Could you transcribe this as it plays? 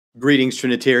Greetings,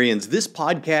 Trinitarians. This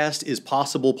podcast is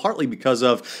possible partly because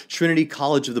of Trinity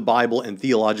College of the Bible and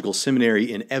Theological Seminary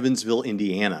in Evansville,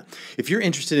 Indiana. If you're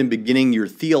interested in beginning your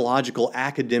theological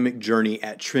academic journey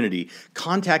at Trinity,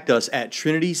 contact us at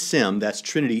TrinitySem, that's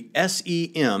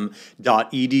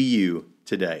TrinitySEM.edu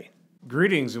today.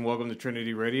 Greetings and welcome to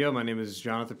Trinity Radio. My name is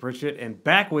Jonathan Pritchett, and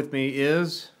back with me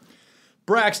is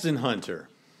Braxton Hunter.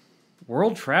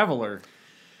 World Traveler.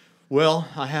 Well,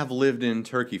 I have lived in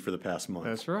Turkey for the past month.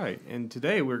 That's right. And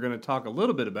today we're going to talk a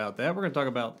little bit about that. We're going to talk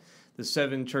about the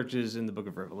 7 churches in the book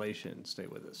of Revelation. Stay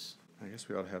with us. I guess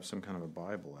we ought to have some kind of a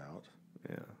Bible out.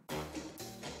 Yeah.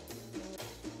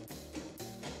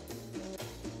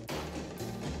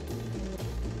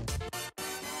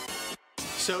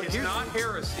 So it's not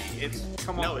heresy. It's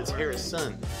it's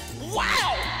Harrison.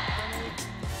 Wow!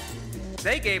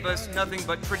 They gave us nothing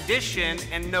but tradition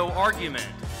and no argument.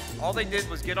 All they did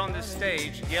was get on this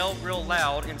stage, yell real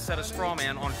loud, and set a straw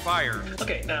man on fire.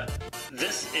 Okay, now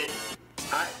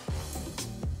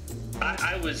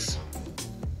I was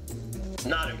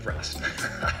not impressed.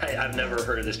 I've never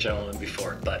heard of this gentleman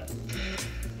before, but.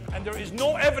 And there is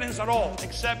no evidence at all,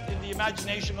 except in the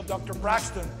imagination of Dr.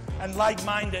 Braxton and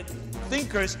like-minded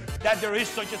thinkers, that there is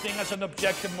such a thing as an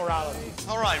objective morality.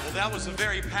 All right, well, that was a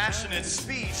very passionate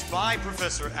speech by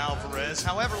Professor Alvarez.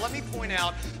 However, let me point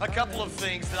out a couple of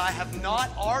things that I have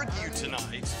not argued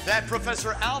tonight that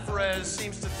Professor Alvarez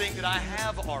seems to think that I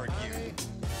have argued.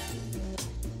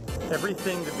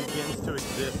 Everything that begins to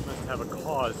exist must have a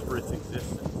cause for its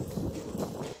existence.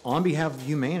 On behalf of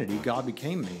humanity, God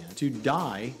became man to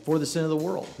die for the sin of the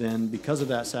world. Then, because of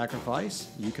that sacrifice,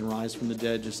 you can rise from the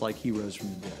dead just like he rose from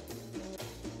the dead.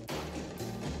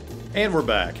 And we're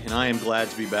back, and I am glad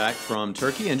to be back from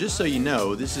Turkey. And just so you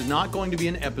know, this is not going to be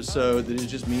an episode that is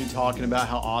just me talking about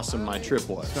how awesome my trip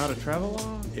was. It's not a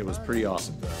travelogue? It was pretty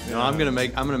awesome, though. Yeah. No, I'm gonna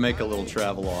make a little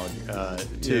travelogue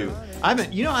too. Yeah. I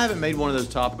haven't made one of those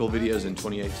topical videos in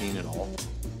 2018 at all.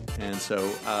 And so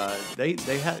they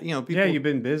had, people. Yeah, you've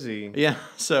been busy. Yeah,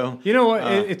 so. You know what?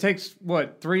 It takes,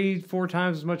 3-4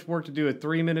 times as much work to do a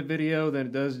 3-minute video than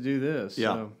it does to do this.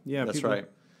 Yeah, so, yeah, that's right.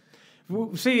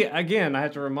 See, again, I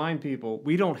have to remind people,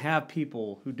 we don't have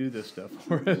people who do this stuff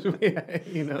for us. We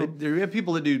have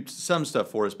people that do some stuff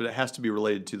for us, but it has to be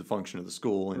related to the function of the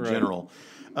school in general.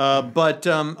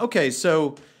 Okay,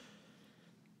 so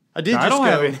I don't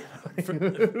have anybody.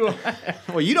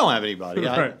 Well, you don't have anybody.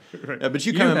 Right. But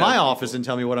you come in my office and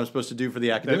tell me what I'm supposed to do for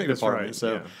the academic department. Right,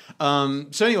 so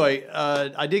anyway,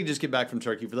 I did just get back from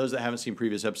Turkey. For those that haven't seen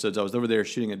previous episodes, I was over there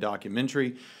shooting a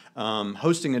documentary,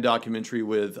 hosting a documentary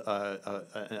with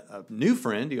a new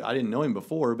friend. I didn't know him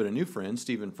before, but a new friend,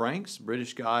 Stephen Franks,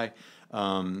 British guy,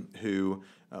 who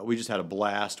we just had a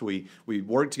blast. We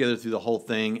worked together through the whole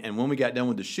thing, and when we got done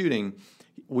with the shooting,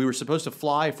 we were supposed to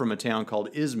fly from a town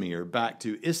called Izmir back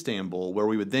to Istanbul, where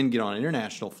we would then get on an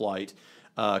international flight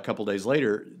a couple days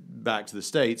later back to the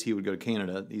States. He would go to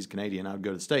Canada. He's Canadian. I would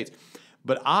go to the States.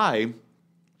 But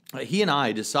he and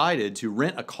I decided to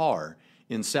rent a car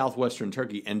in southwestern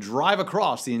Turkey and drive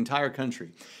across the entire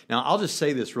country. Now, I'll just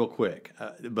say this real quick,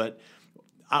 but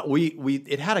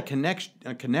it had a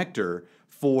connector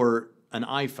for an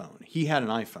iPhone. He had an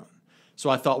iPhone. So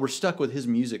I thought, we're stuck with his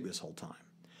music this whole time.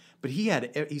 But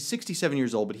he's 67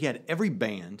 years old, but he had every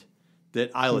band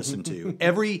that I listened to.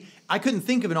 I couldn't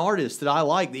think of an artist that I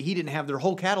liked that he didn't have their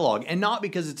whole catalog. And not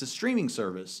because it's a streaming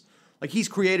service. Like, he's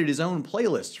created his own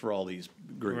playlists for all these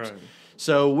groups. Right.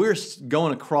 So we're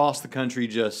going across the country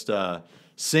just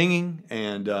singing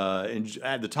and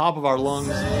at the top of our lungs.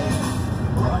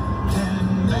 What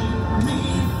can make me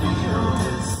feel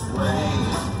this way?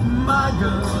 My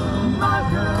girl, my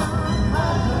girl,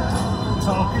 my girl,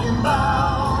 talking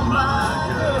about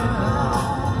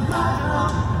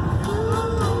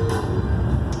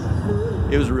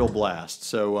it was a real blast.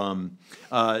 So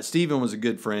Stephen was a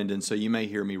good friend, and so you may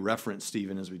hear me reference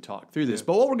Stephen as we talk through this.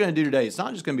 But what we're going to do today, it's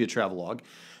not just going to be a travelogue,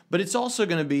 but it's also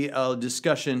going to be a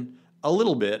discussion a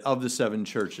little bit of the 7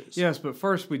 churches. Yes, but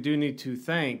first we do need to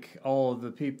thank all of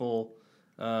the people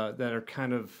that are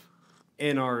kind of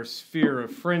in our sphere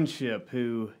of friendship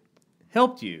who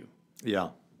helped you. Yeah.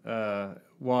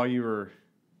 While you were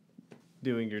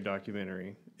doing your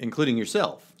documentary. Including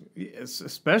yourself. Yes,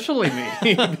 especially me,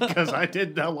 because I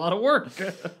did a lot of work.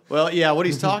 Well, yeah, what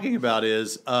he's talking about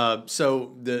is,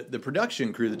 so the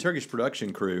production crew, the Turkish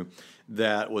production crew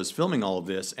that was filming all of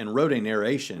this and wrote a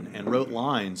narration and wrote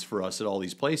lines for us at all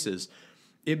these places,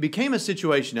 it became a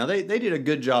situation. Now, they did a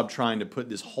good job trying to put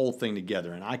this whole thing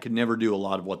together, and I could never do a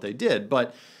lot of what they did,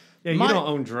 but Yeah, you don't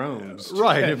own drones.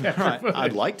 Right.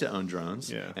 I'd like to own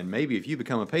drones. Yeah. And maybe if you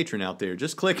become a patron out there,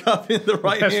 just click up in the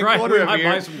right-hand right. corner We of might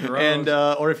here. buy some drones.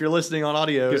 And, or if you're listening on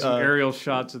audio, Get some aerial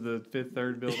shots of the Fifth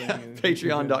Third building.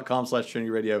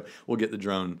 Patreon.com/Trinity Radio will get the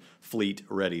drone fleet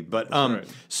ready. But right.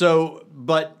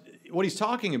 but what he's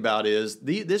talking about is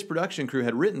this production crew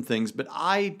had written things, but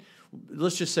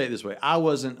let's just say it this way, I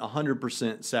wasn't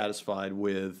 100% satisfied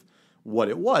with what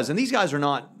it was. And these guys are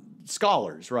not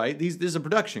scholars, right? This is a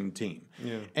production team.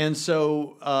 Yeah. And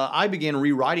so I began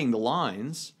rewriting the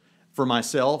lines for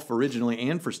myself originally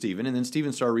and for Stephen, and then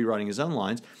Stephen started rewriting his own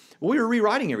lines. Well, we were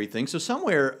rewriting everything, so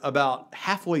somewhere about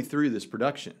halfway through this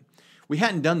production, we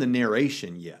hadn't done the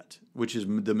narration yet, which is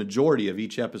the majority of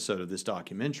each episode of this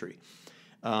documentary,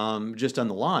 just on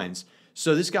the lines.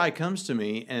 So this guy comes to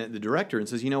me, and the director, and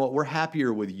says, "You know what? We're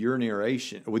happier with your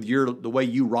narration, with the way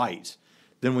you write,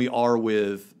 than we are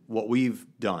with what we've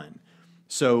done.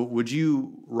 So would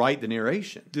you write the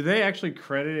narration?" Do they actually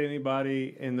credit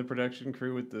anybody in the production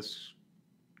crew with the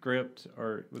script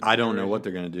or? With the I don't know narration? what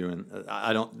they're going to do, and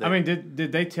I don't. I mean,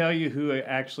 did they tell you who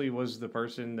actually was the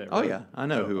person that? Oh wrote? yeah, I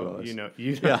know who it was. You know,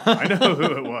 I know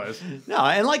who it was. No,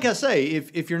 and like I say,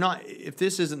 if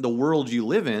this isn't the world you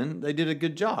live in, they did a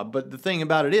good job. But the thing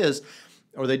about it is,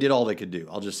 or they did all they could do.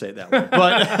 I'll just say it that way.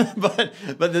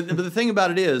 But the thing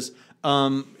about it is,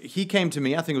 he came to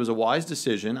me. I think it was a wise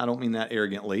decision. I don't mean that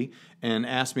arrogantly, and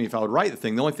asked me if I would write the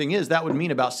thing. The only thing is that would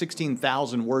mean about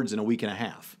 16,000 words in a week and a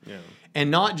half. Yeah. And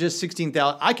not just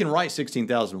 16,000. I can write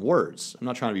 16,000 words. I'm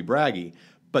not trying to be braggy,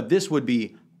 but this would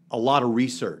be a lot of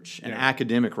research and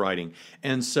academic writing.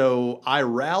 And so I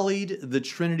rallied the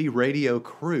Trinity Radio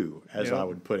crew, as I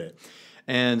would put it.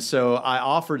 And so I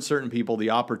offered certain people the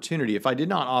opportunity. If I did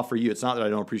not offer you, it's not that I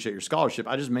don't appreciate your scholarship.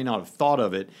 I just may not have thought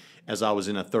of it as I was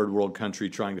in a third world country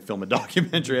trying to film a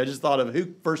documentary. I just thought of who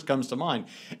first comes to mind.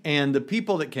 And the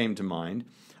people that came to mind,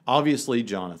 obviously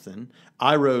Jonathan.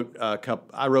 I wrote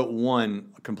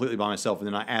one completely by myself, and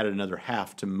then I added another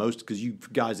half to most, because you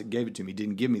guys that gave it to me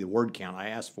didn't give me the word count I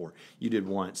asked for. You did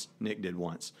once. Nick did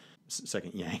once.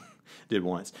 Second Yang did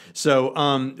once.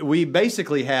 So we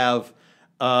basically have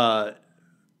a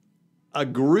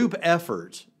group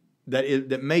effort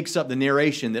that makes up the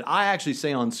narration that I actually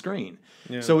say on screen.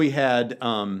 Yeah. So we had,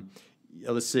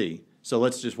 let's see. So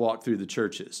let's just walk through the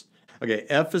churches. Okay,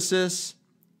 Ephesus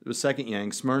was Second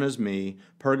Yang. Smyrna's me.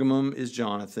 Pergamum is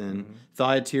Jonathan. Mm-hmm.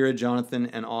 Thyatira, Jonathan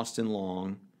and Austin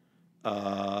Long.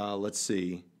 Let's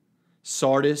see.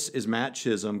 Sardis is Matt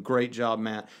Chisholm. Great job,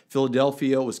 Matt.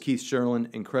 Philadelphia was Keith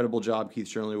Sherlin. Incredible job, Keith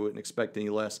Sherlin. Wouldn't expect any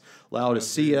less.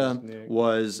 Laodicea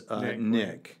was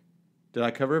Nick. Did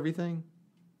I cover everything?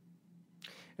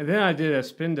 And then I did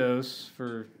Aspendos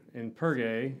in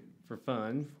Pergae for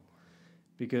fun,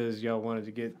 because y'all wanted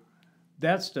to get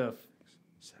that stuff.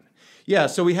 Yeah,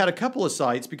 so we had a couple of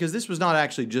sites, because this was not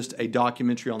actually just a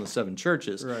documentary on the 7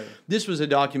 churches. Right. This was a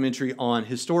documentary on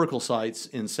historical sites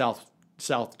in South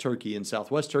Turkey and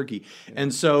Southwest Turkey. Yeah.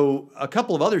 And so a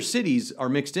couple of other cities are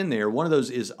mixed in there. One of those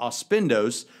is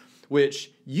Aspendos,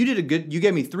 which you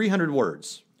gave me 300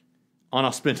 words on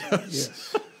Aspendos.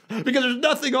 Yes. Because there's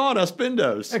nothing on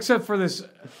Aspendos. Except for this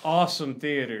awesome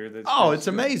theater. It's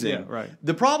amazing. Yeah, right.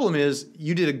 The problem is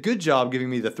you did a good job giving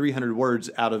me the 300 words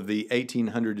out of the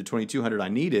 1,800 to 2,200 I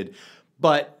needed.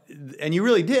 And you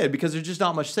really did, because there's just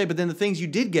not much to say. But then the things you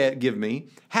did give me,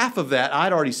 half of that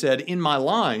I'd already said in my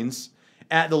lines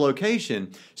at the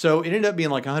location. So it ended up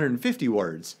being like 150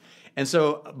 words. And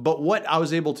so, but what I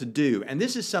was able to do, and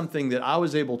this is something that I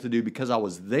was able to do because I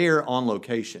was there on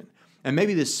location. And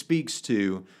maybe this speaks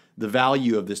to the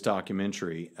value of this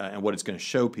documentary and what it's going to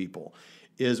show people,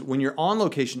 is when you're on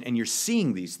location and you're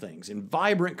seeing these things in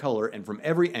vibrant color and from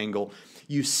every angle,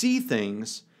 you see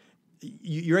things,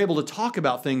 you're able to talk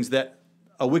about things that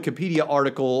a Wikipedia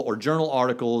article or journal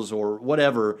articles or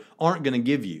whatever aren't going to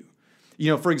give you.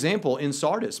 You know, for example, in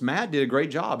Sardis, Matt did a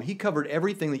great job. He covered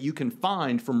everything that you can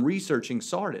find from researching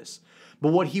Sardis.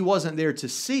 But what he wasn't there to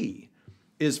see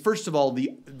is, first of all,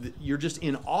 you're just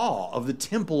in awe of the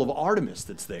temple of Artemis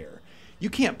that's there. You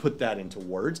can't put that into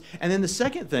words. And then the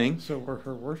second thing... So were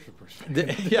her worshipers.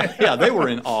 Yeah, they were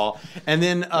in awe. And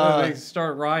then... they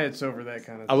start riots over that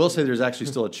kind of thing. I will say there's actually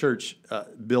still a church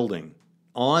building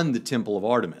on the temple of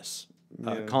Artemis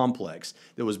complex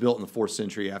that was built in the 4th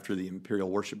century after the imperial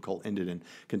worship cult ended and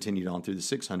continued on through the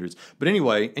 600s. But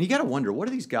anyway, and you got to wonder, what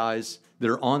are these guys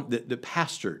that are that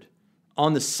pastored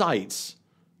on the sites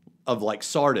of like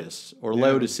Sardis or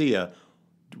Laodicea?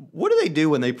 what do they do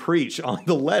when they preach on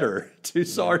the letter to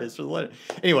Sardis or the letter?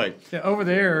 Anyway. Yeah, over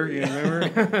there, you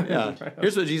remember? Yeah.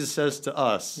 Here's what Jesus says to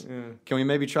us. Yeah. Can we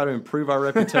maybe try to improve our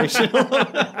reputation?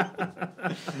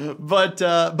 But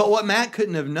what Matt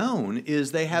couldn't have known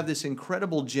is they have this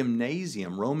incredible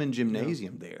gymnasium, Roman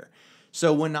gymnasium there.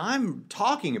 So when I'm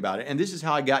talking about it, and this is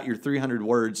how I got your 300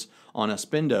 words on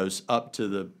Aspendos up to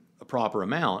the proper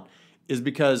amount, is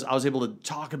because I was able to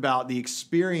talk about the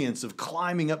experience of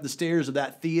climbing up the stairs of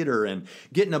that theater and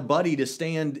getting a buddy to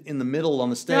stand in the middle on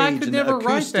the stage. Yeah, I could and never the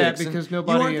write that acoustics, because and you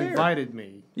nobody weren't there. invited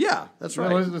me. Yeah, that's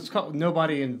right. Well, it's called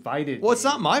nobody invited Well, me. it's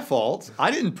not my fault.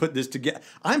 I didn't put this together.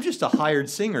 I'm just a hired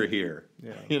singer here.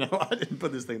 Yeah. You know, I didn't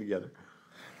put this thing together.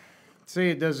 See,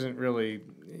 it doesn't really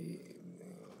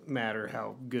matter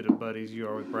how good of buddies you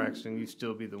are with Braxton. You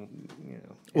still be the, you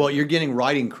know. Well, you're getting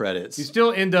writing credits. You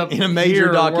still end up in a major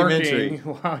here documentary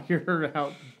working while you're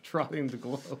out trotting the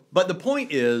globe. But the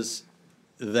point is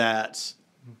that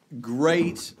a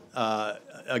great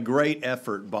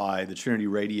effort by the Trinity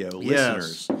Radio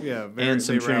listeners, and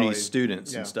some Trinity rallied.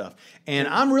 students and stuff. And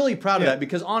I'm really proud of that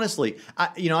because honestly,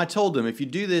 I told them if you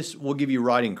do this, we'll give you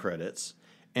writing credits,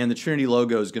 and the Trinity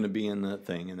logo is going to be in the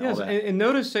thing and all that. And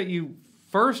notice that you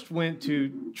first went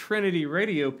to Trinity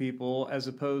Radio people as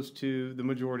opposed to the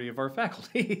majority of our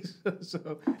faculty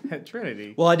so at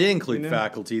Trinity. Well, I did include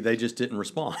faculty. They just didn't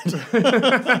respond.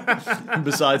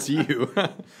 Besides you.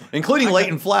 Including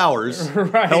Leighton Flowers.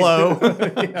 Right. Hello.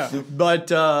 Yeah. But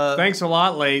thanks a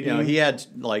lot, Leighton. You know, he had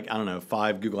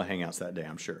 5 Google Hangouts that day,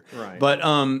 I'm sure. Right.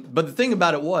 But the thing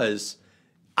about it was,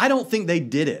 I don't think they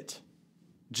did it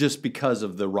just because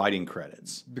of the writing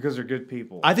credits. Because they're good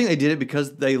people. I think they did it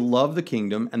because they love the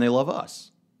kingdom and they love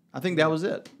us. I think that was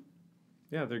it.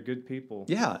 Yeah, they're good people.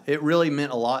 Yeah, it really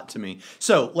meant a lot to me.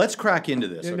 So let's crack into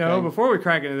this. Okay? No, before we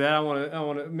crack into that, I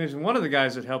want to mention one of the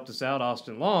guys that helped us out,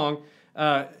 Austin Long.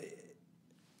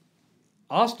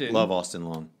 Austin, love Austin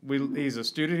Long. He's a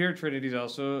student here at Trinity. He's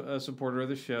also a supporter of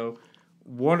the show.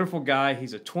 Wonderful guy.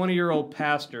 He's a 20-year-old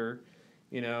pastor,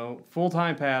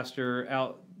 full-time pastor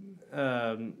out.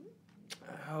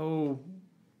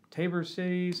 Tabor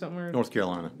City, somewhere? North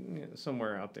Carolina. Yeah,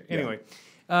 somewhere out there. Anyway,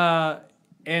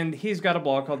 and he's got a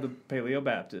blog called The Paleo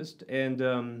Baptist.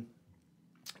 And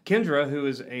Kendra, who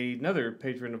is another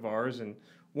patron of ours and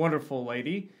wonderful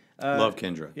lady. Love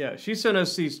Kendra. Yeah, she sent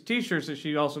us these T-shirts that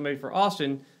she also made for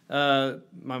Austin. My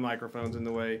microphone's in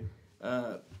the way.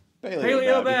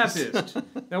 Paleo Baptist.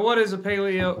 Now, what is a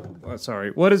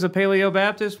Paleo? What is a Paleo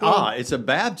Baptist? Well, it's a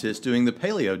Baptist doing the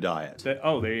paleo diet.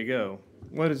 There you go.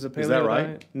 What is the paleo Is that right?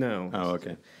 diet? No. Oh,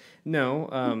 okay. No.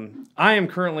 I am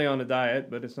currently on a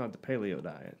diet, but it's not the paleo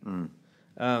diet.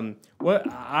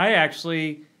 What I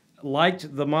actually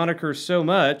liked the moniker so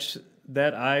much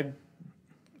that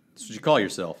That's what you call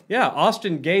yourself. Yeah,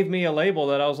 Austin gave me a label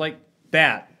that I was like,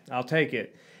 I'll take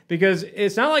it. Because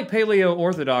it's not like paleo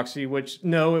orthodoxy, which,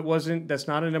 no, it wasn't. That's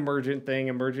not an emergent thing.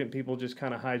 Emergent people just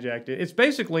kind of hijacked it. It's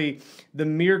basically the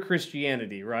mere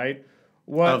Christianity, right?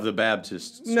 Of the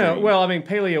Baptist stream. No, well, I mean,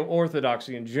 paleo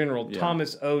orthodoxy in general. Yeah.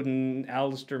 Thomas Oden,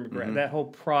 Alistair McGrath, that whole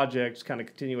project's kind of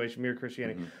continuation, mere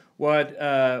Christianity. Mm-hmm. What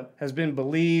has been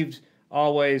believed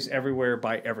always, everywhere,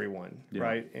 by everyone,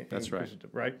 right? That's right.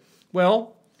 Right?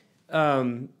 Well,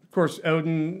 of course,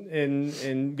 Oden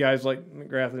and guys like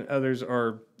McGrath and others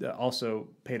are also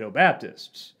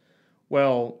Paedo-Baptists.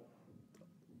 Well,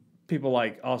 people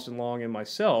like Austin Long and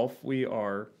myself, we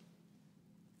are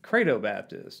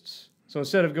Credo-Baptists. So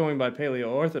instead of going by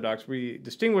Paleo-Orthodox, we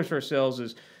distinguish ourselves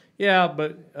as,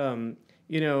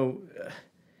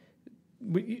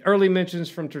 early mentions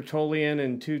from Tertullian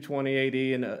in 220 AD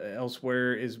and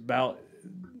elsewhere is about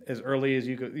as early as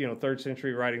you could, 3rd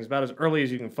century writings, about as early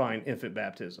as you can find infant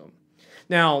baptism.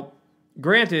 Now,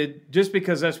 granted, just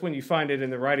because that's when you find it in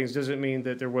the writings doesn't mean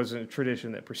that there wasn't a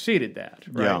tradition that preceded that,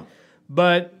 right? Yeah.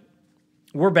 But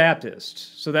we're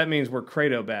Baptists, so that means we're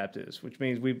Credo-Baptists, which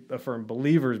means we affirm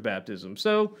believers' baptism.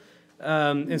 So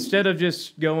instead of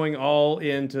just going all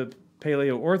into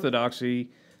Paleo-Orthodoxy,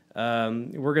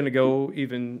 we're going to go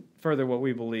even further what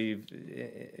we believe.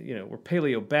 We're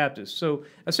Paleo-Baptists. So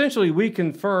essentially, we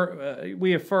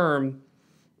affirm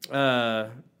the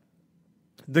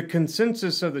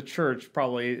consensus of the church,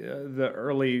 probably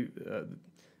the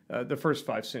first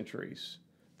 5 centuries,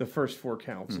 the first 4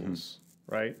 councils,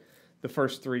 right? The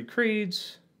first 3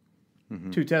 creeds,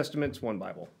 2 testaments, 1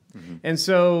 Bible. And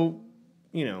so,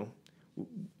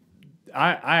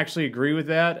 I actually agree with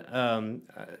that.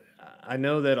 I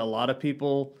know that a lot of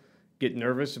people get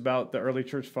nervous about the early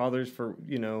church fathers for,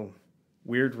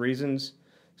 weird reasons,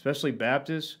 especially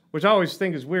Baptists, which I always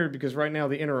think is weird because right now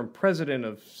the interim president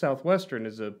of Southwestern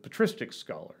is a patristic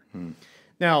scholar.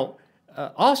 Now,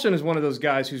 Austin is one of those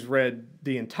guys who's read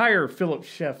the entire Philip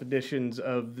Schaff editions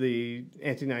of the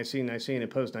Ante-Nicene, Nicene, and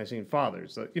Post-Nicene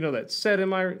Fathers. So, you know that set in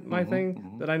my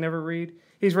thing that I never read?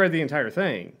 He's read the entire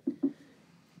thing.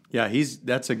 Yeah,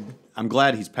 I'm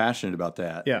glad he's passionate about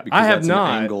that. Yeah, because I have that's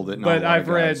not, an angle that not but a lot I've of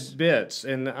read guys- bits,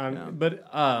 and I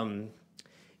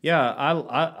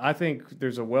think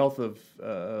there's a wealth of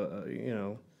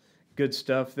good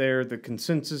stuff there. The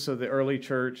consensus of the early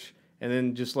church, and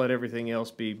then just let everything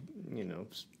else be,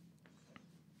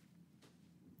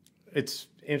 it's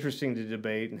interesting to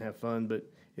debate and have fun, but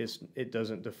it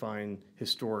doesn't define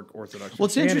historic Orthodox Well,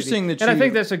 it's Christianity. interesting that and I you-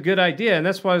 think that's a good idea, and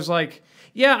that's why I was like,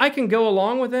 yeah, I can go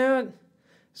along with that.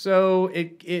 So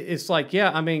it's like,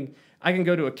 yeah, I mean, I can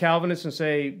go to a Calvinist and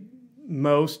say,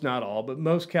 most, not all, but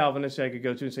most Calvinists I could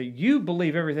go to and say, you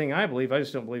believe everything I believe, I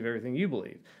just don't believe everything you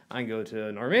believe. I can go to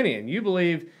an Arminian, you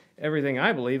believe everything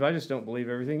I believe, I just don't believe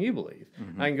everything you believe.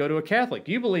 I can go to a Catholic,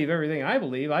 you believe everything I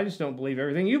believe, I just don't believe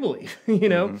everything you believe.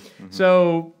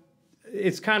 So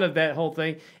it's kind of that whole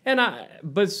thing.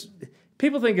 But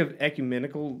people think of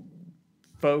ecumenical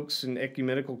folks and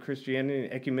ecumenical Christianity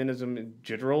and ecumenism in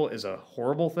general as a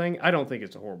horrible thing. I don't think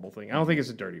it's a horrible thing. I don't think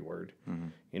it's a dirty word.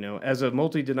 As a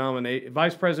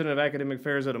vice president of academic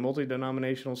affairs at a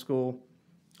multi-denominational school,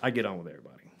 I get on with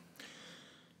everybody.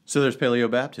 So there's Paleo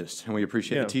Baptist, and we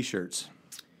appreciate Yeah. the T-shirts.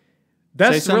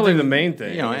 That's Say really something, the main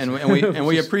thing. And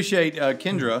we appreciate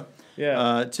Kendra,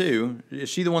 Yeah. too. Is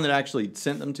she the one that actually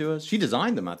sent them to us? She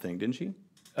designed them, I think, didn't she?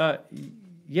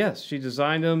 Yes, she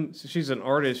designed them. She's an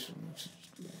artist.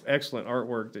 Excellent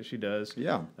artwork that she does.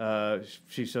 Yeah.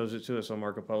 She shows it to us on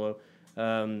Marco Polo.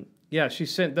 She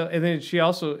sent and then she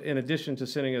also, in addition to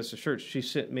sending us the shirts, she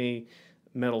sent me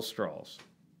metal straws.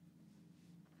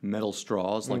 Metal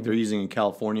straws, like they're using in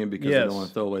California because they Yes. don't want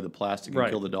to throw away the plastic and Right.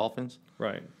 kill the dolphins?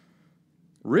 Right.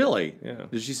 Really? Yeah.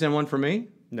 Did she send one for me?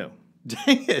 No.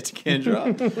 Dang it,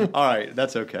 Kendra. All right,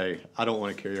 that's okay. I don't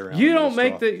want to carry around. You a metal don't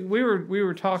make straw. we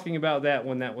were talking about that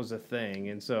when that was a thing,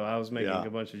 and so I was making Yeah. a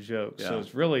bunch of jokes. Yeah. So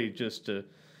it's really just to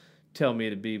tell me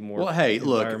to be more. Well, hey,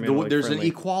 look, environmentally there's friendly.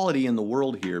 an equality in the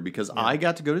world here because I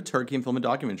got to go to Turkey and film a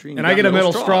documentary, And you I get got a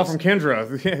metal straw straws. from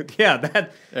Kendra. Yeah,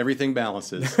 that Everything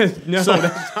balances. no, So-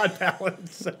 that's not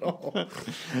balanced at all.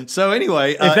 So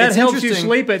anyway, If that it's helps you interesting-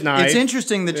 sleep at night, it's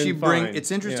interesting that then you bring. fine.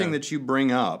 It's interesting Yeah. that you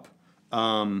bring up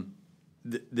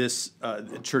this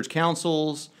church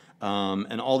councils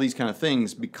and all these kind of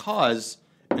things because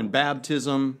and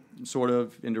baptism, sort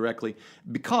of indirectly,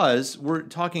 because we're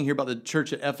talking here about the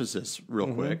church at Ephesus real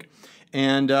quick,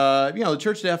 and the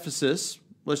church at Ephesus.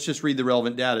 Let's just read the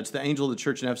relevant data. It's the angel of the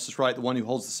church in Ephesus, right? The one who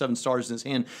holds the 7 stars in his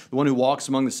hand, the one who walks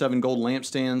among the 7 gold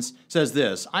lampstands, says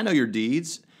this: I know your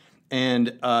deeds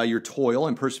and your toil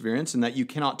and perseverance, and that you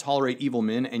cannot tolerate evil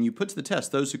men, and you put to the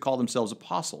test those who call themselves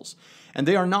apostles, and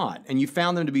they are not, and you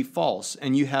found them to be false,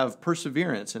 and you have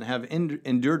perseverance, and have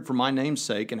endured for my name's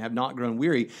sake, and have not grown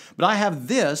weary. But I have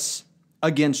this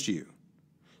against you.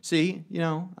 See,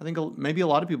 I think maybe a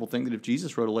lot of people think that if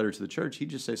Jesus wrote a letter to the church, he'd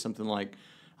just say something like,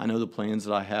 I know the plans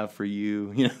that I have for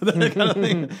you, that kind of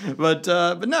thing. But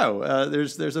no,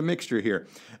 there's a mixture here.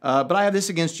 But I have this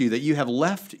against you, that you have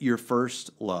left your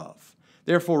first love.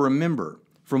 Therefore, remember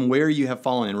from where you have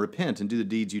fallen and repent and do the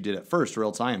deeds you did at first, or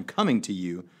else I am coming to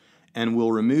you and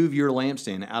will remove your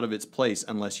lampstand out of its place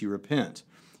unless you repent.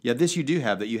 Yet this you do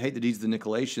have, that you hate the deeds of the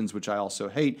Nicolaitans, which I also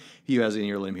hate. He who has an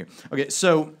ear, let him hear. Okay,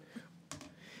 so...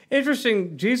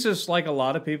 Interesting. Jesus, like a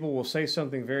lot of people, will say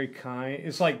something very kind.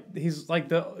 It's like he's like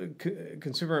the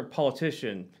consumer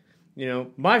politician.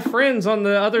 My friends on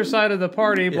the other side of the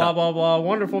party, blah, blah, blah,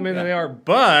 wonderful men that they are,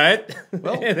 but...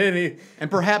 Well,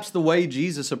 and perhaps the way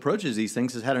Jesus approaches these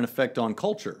things has had an effect on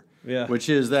culture. Yeah. Which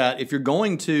is that if you're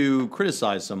going to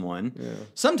criticize someone,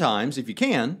 sometimes, if you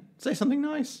can, say something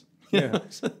nice. Yeah.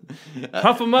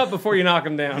 Puff them up before you knock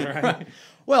them down, right?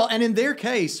 Well, and in their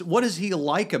case, what does he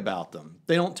like about them?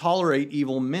 They don't tolerate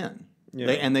evil men.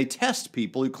 Yeah. They test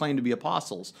people who claim to be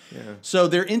apostles. Yeah. So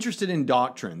they're interested in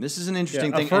doctrine. This is an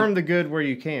interesting thing. Affirm the good where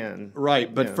you can.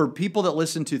 Right, but for people that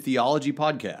listen to theology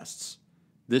podcasts,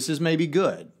 this is maybe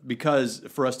good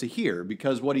for us to hear,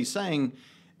 because what he's saying,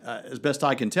 as best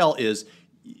I can tell, is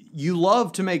you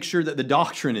love to make sure that the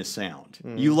doctrine is sound.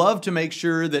 You love to make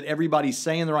sure that everybody's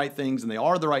saying the right things and they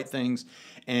are the right things,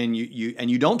 and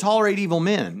you don't tolerate evil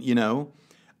men,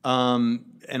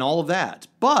 and all of that.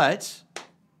 But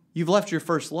you've left your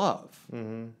first love,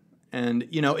 and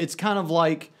it's kind of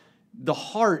like the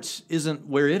heart isn't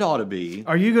where it ought to be.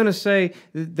 Are you going to say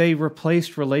that they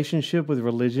replaced relationship with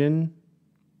religion?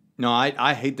 No,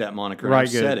 I hate that moniker. Right,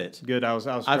 I've good. said it. Good. I was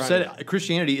I've trying said to- it.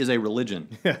 Christianity is a religion.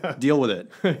 Deal with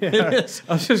it. It is.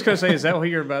 I was just going to say, is that what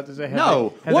you're about to say? Have No.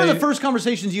 they- have One of they- the first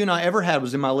conversations you and I ever had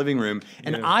was in my living room,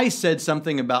 and Yeah. I said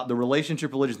something about the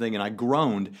relationship religion thing, and I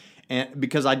groaned, and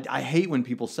because I hate when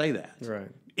people say that. Right.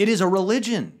 It is a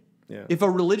religion. Yeah. If a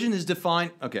religion is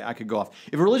defined, okay, I could go off.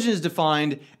 If a religion is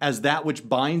defined as that which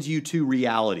binds you to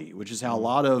reality, which is how a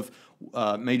lot of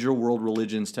major world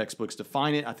religions textbooks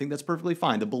define it, I think that's perfectly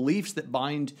fine. The beliefs that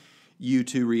bind you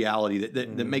to reality,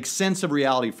 that make sense of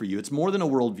reality for you. It's more than a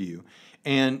worldview,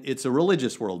 and it's a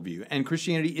religious worldview. And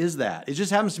Christianity is that. It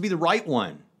just happens to be the right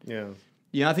one. Yeah.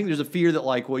 You know, I think there's a fear that,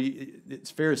 like, well,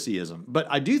 it's Phariseeism. But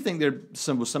I do think there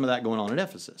was some of that going on at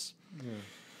Ephesus. Yeah.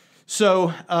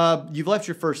 So you've left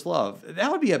your first love.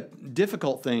 That would be a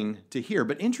difficult thing to hear.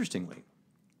 But interestingly,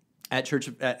 at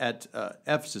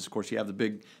Ephesus, of course, you have the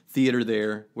big theater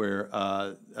there where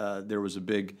there was a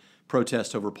big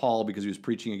protest over Paul because he was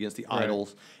preaching against the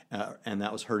idols, and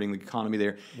that was hurting the economy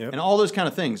there, and all those kind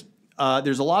of things.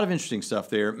 There's a lot of interesting stuff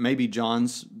there. Maybe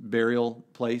John's burial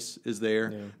place is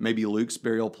there. Yeah. Maybe Luke's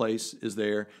burial place is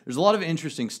there. There's a lot of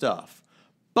interesting stuff.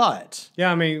 But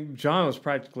yeah, I mean, John was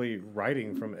practically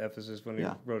writing from Ephesus when he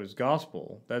wrote his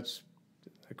gospel. That's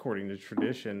according to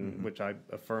tradition, which I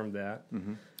affirmed that.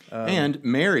 And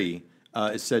Mary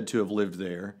is said to have lived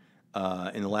there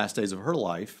in the last days of her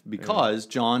life because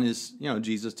John is,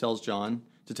 Jesus tells John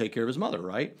to take care of his mother,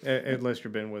 right? At Lester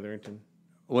Ben Witherington.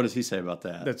 What does he say about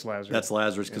that? That's Lazarus. That's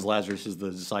Lazarus, because Lazarus is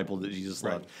the disciple that Jesus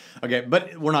loved. Okay,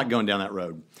 but we're not going down that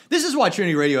road. This is why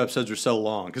Trinity Radio episodes are so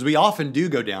long, because we often do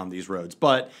go down these roads.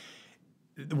 But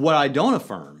what I don't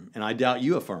affirm, and I doubt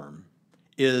you affirm,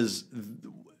 is,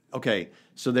 okay,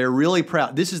 so they're really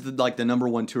proud. This is like the number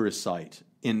one tourist site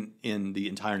in the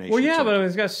entire nation. Well, yeah, but I mean,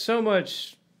 it's got so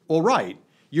much. Well, right.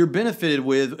 You're benefited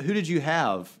with, who did you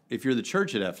have if you're the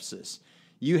church at Ephesus?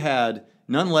 You had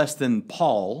none less than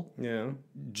Paul,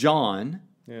 John,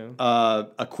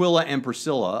 Aquila and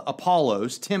Priscilla,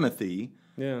 Apollos, Timothy,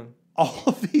 all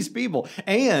of these people.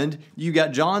 And you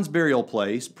got John's burial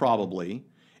place, probably.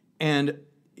 And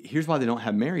here's why they don't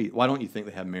have Mary. Why don't you think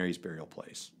they have Mary's burial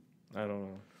place? I don't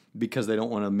know. Because they don't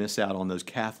want to miss out on those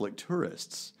Catholic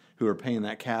tourists who are paying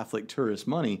that Catholic tourist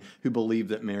money who believe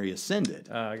that Mary ascended.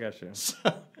 I got you.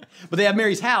 But they have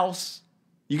Mary's house.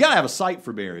 You got to have a site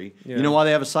for Mary. Yeah. You know why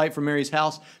they have a site for Mary's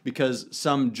house? Because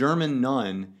some German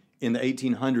nun in the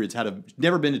 1800s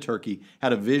never been to Turkey,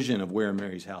 had a vision of where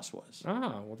Mary's house was.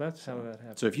 Ah, well, that's how that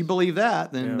happened. So if you believe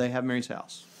that, then they have Mary's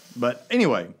house. But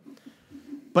anyway,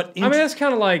 I mean, that's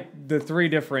kind of like the 3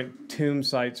 different tomb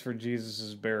sites for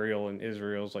Jesus' burial in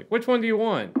Israel. It's like, which one do you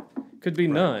want? Could be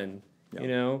none,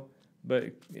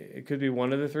 But it could be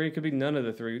one of the 3. It could be none of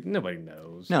the 3. Nobody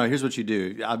knows. No, here's what you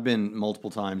do. I've been multiple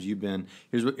times. You've been.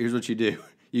 Here's what you do.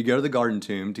 You go to the Garden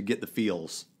Tomb to get the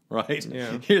feels, right?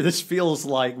 Yeah. Here, this feels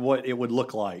like what it would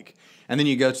look like. And then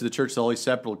you go to the Church of the Holy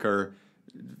Sepulchre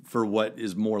for what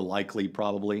is more likely,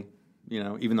 probably.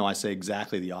 Even though I say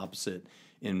exactly the opposite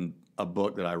in a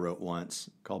book that I wrote once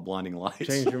called Blinding Lights.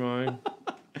 Change your mind.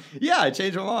 Yeah, I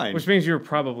changed my mind. Which means you're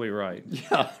probably right.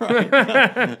 Yeah, right.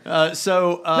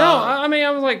 No, I mean, I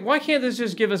was like, why can't this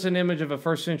just give us an image of a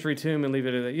first century tomb and leave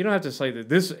it at that? You don't have to say that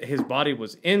his body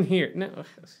was in here. No,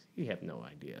 you have no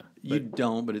idea. You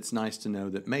don't, but it's nice to know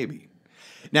that maybe.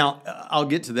 Now, I'll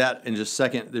get to that in just a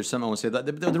second. There's something I want to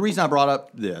say. The reason I brought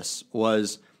up this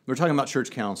was we're talking about church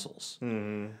councils.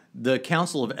 Mm-hmm. The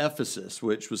Council of Ephesus,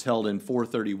 which was held in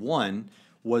 431,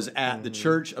 was at the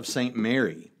Church of St.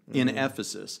 Mary in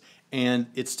Ephesus, and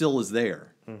it still is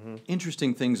there.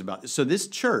 Interesting things about this. So this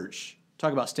church,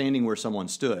 talk about standing where someone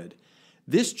stood.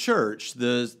 This church,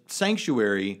 the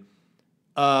sanctuary,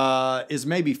 is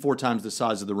maybe 4 times the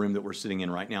size of the room that we're sitting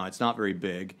in right now. It's not very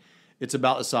big. It's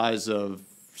about the size of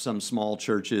some small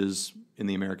churches in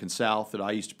the American South that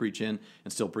I used to preach in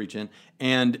and still preach in.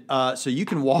 And so you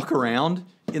can walk around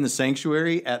in the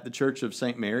sanctuary at the Church of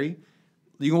St. Mary.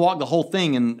 You can walk the whole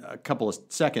thing in a couple of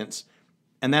seconds,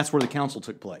 and that's where the council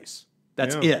took place.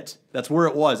 That's it. That's where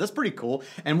it was. That's pretty cool.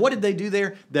 And what did they do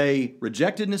there? They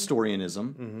rejected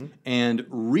Nestorianism and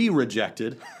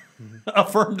re-rejected,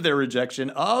 affirmed their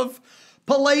rejection of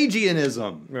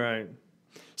Pelagianism. Right.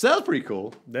 So that was pretty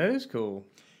cool. That is cool.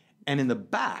 And in the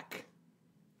back,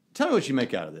 tell me what you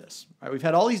make out of this. All right, we've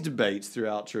had all these debates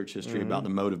throughout church history about the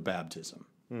mode of baptism.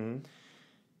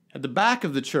 At the back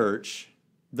of the church,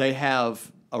 they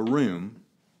have a room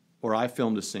where I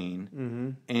filmed a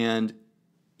scene, and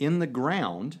in the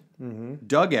ground,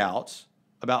 dug out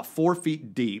about 4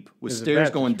 feet deep with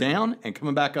stairs going down and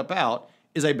coming back up out,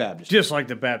 is a baptistry. Just like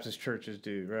the Baptist churches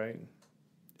do, right?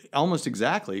 Almost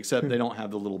exactly, except they don't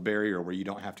have the little barrier where you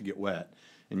don't have to get wet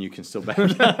and you can still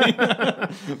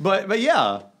baptize. but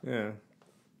yeah. Yeah.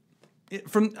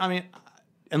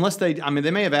 Unless they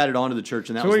may have added on to the church,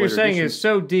 and that So was what you're later saying additions. is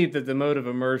so deep that the mode of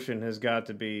immersion has got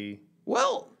to be.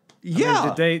 Well,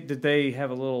 I mean, did they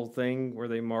have a little thing where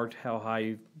they marked how high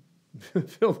you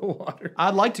fill the water?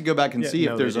 I'd like to go back and Yeah, see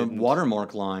no, if there's they a didn't.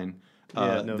 watermark line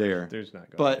No, there. there's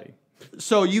not going to But be.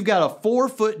 so you've got a 4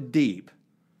 foot deep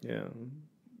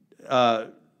Yeah.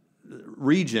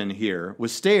 region here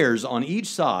with stairs on each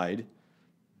side.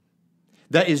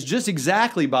 That is just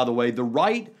exactly, by the way, the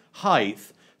right height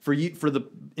for the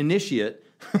initiate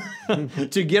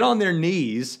to get on their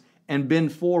knees and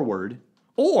bend forward,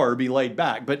 or be laid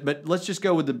back. But let's just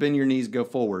go with the bend your knees, go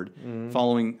forward,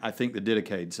 following, I think the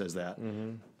Didache says that.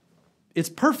 It's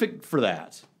perfect for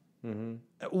that.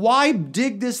 Why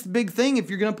dig this big thing if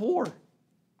you're going to pour?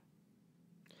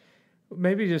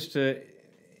 Maybe just to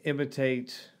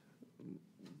imitate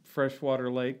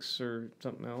freshwater lakes or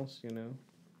something else,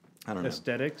 I don't know.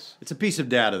 Aesthetics. It's a piece of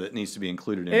data that needs to be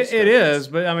included in It is,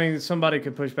 but I mean, somebody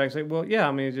could push back and say, well, yeah,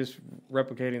 I mean, it's just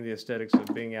replicating the aesthetics of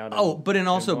being out.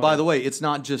 By the way, it's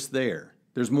not just there.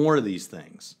 There's more of these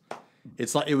things.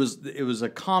 It's like it was a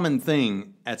common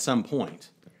thing at some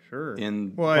point. Sure.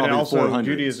 In well, and probably also 400s.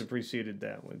 Judaism preceded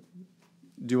that with.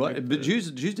 But Jews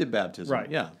did baptism,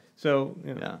 Right. Yeah. So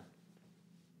Yeah.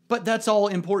 But that's all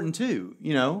important too,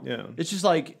 Yeah. It's just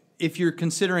like if you're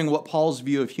considering what Paul's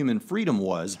view of human freedom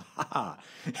was,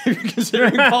 if you're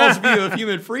considering Paul's view of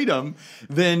human freedom,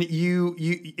 then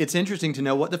it's interesting to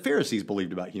know what the Pharisees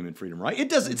believed about human freedom, right?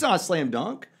 It's not a slam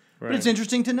dunk, but it's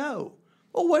interesting to know.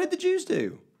 Well, what did the Jews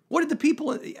do? What did the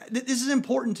people? This is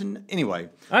important to anyway.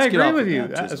 I let's get agree off with of you.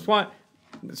 baptism.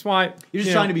 That's why You're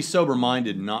just trying to be sober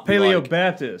minded, not be Paleo like,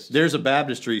 Baptist. there's a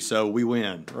baptistry, so we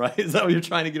win, right? Is that what you're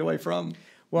trying to get away from?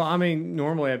 Well, I mean,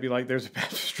 normally I'd be like, "There's a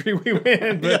baptistry, we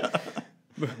win." But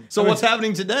So what's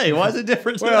happening today? Why is it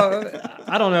different today? well,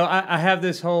 I don't know. I have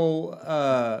this whole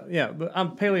but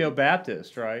I'm Paleo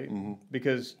Baptist, right?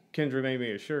 Because Kendra made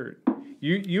me a shirt.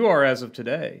 You are as of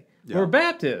today. Yeah. We're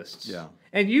Baptists. Yeah.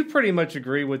 And you pretty much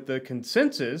agree with the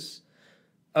consensus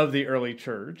of the early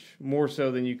church, more so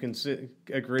than you can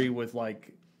agree with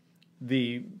like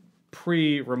the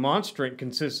pre-remonstrant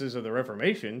consensus of the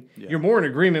Reformation. Yeah. You're more in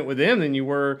agreement with them than you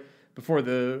were before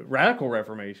the Radical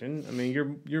Reformation. I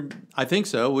mean, you're. I think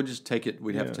so. We'll just take it.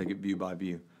 We'd have to take it view by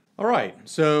view. All right.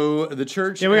 So the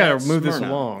church. Yeah, we gotta at move this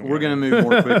Smyrna. along. We're going to move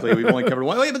more quickly. We've only covered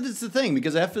one. Wait, but this is the thing,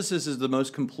 because Ephesus is the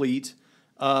most complete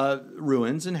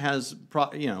ruins and has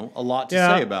a lot to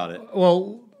say about it.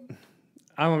 Well,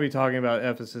 I'm going to be talking about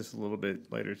Ephesus a little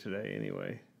bit later today,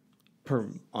 anyway. For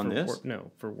this?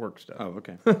 For work stuff. Oh,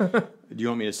 okay. Do you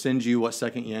want me to send you what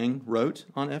Second Yang wrote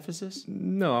on Ephesus?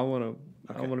 No, I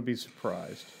want to be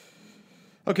surprised.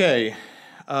 Okay.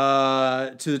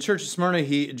 To the church of Smyrna,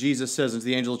 Jesus says, and to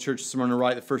the angel of the church of Smyrna,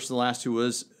 write, the first and the last who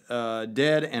was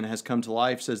dead and has come to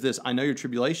life, says this: I know your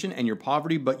tribulation and your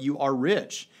poverty, but you are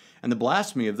rich. And the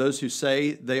blasphemy of those who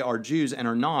say they are Jews and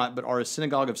are not, but are a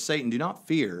synagogue of Satan. Do not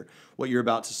fear what you're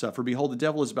about to suffer. Behold, the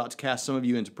devil is about to cast some of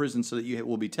you into prison so that you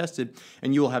will be tested,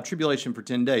 and you will have tribulation for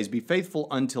 10 days. Be faithful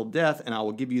until death, and I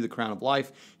will give you the crown of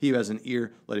life. He who has an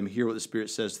ear, let him hear what the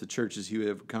Spirit says to the churches. He who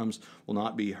overcomes will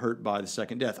not be hurt by the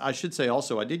second death. I should say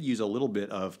also, I did use a little bit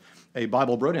of a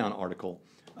Bible Brodown article,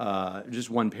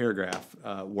 just one paragraph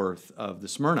worth of the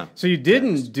Smyrna. So you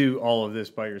didn't do all of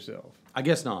this by yourself? I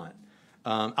guess not.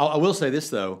 I will say this,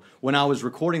 though. When I was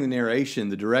recording the narration,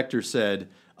 the director said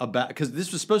about, because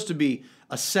this was supposed to be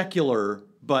a secular,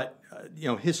 but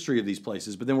history of these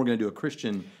places, but then we're going to do a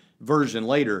Christian version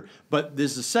later. But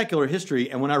this is a secular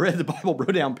history, and when I read the Bible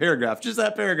Brodown paragraph, just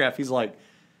that paragraph, he's like,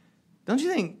 don't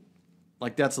you think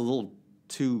like that's a little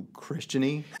too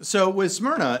Christian-y? So with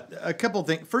Smyrna, a couple of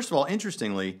things. First of all,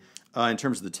 interestingly, in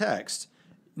terms of the text,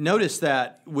 notice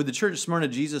that with the church of Smyrna,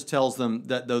 Jesus tells them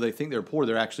that though they think they're poor,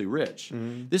 they're actually rich.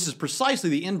 Mm-hmm. This is precisely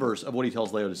the inverse of what he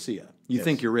tells Laodicea. You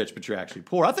think you're rich, but you're actually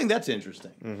poor. I think that's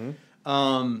interesting.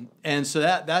 Mm-hmm. And so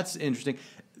that's interesting.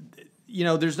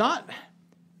 There's not...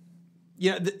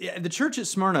 the church at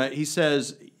Smyrna, he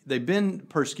says, they've been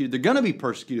persecuted. They're going to be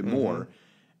persecuted more,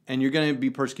 and you're going to be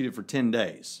persecuted for 10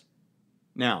 days.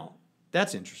 Now,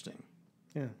 that's interesting.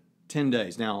 Yeah. 10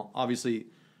 days. Now, obviously...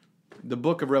 the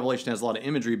book of Revelation has a lot of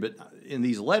imagery, but in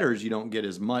these letters, you don't get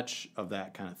as much of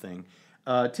that kind of thing.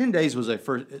 10 days was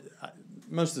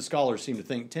most of the scholars seem to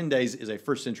think 10 days is a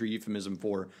first century euphemism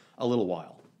for a little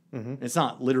while. Mm-hmm. It's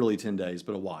not literally 10 days,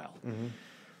 but a while. Mm-hmm.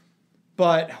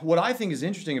 But what I think is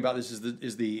interesting about this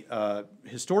is the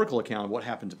historical account of what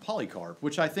happened to Polycarp,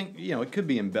 which I think, it could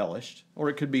be embellished or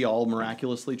it could be all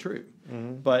miraculously true.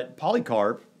 But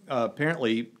Polycarp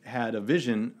apparently had a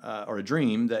vision or a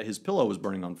dream that his pillow was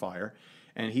burning on fire,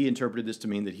 and he interpreted this to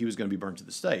mean that he was going to be burned to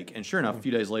the stake. And sure enough, a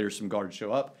few days later, some guards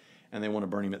show up and they want to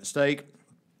burn him at the stake.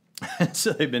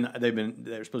 So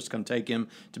they're supposed to come take him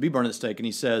to be burned at the stake, and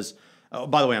he says,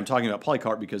 by the way, I'm talking about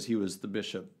Polycarp because he was the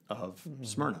bishop of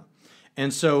Smyrna.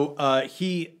 And so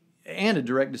he and a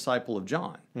direct disciple of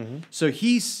John. So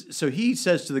he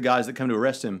says to the guys that come to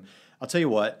arrest him, I'll tell you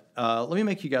what, let me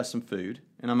make you guys some food,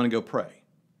 and I'm going to go pray.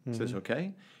 He says,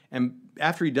 okay. And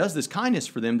after he does this kindness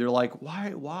for them, they're like,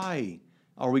 why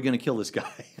are we going to kill this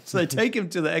guy? So they take him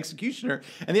to the executioner,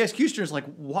 and the executioner's like,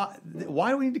 why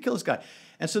do we need to kill this guy?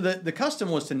 And so the custom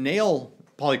was to nail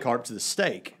Polycarp to the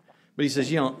stake. But he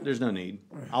says, there's no need.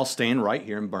 I'll stand right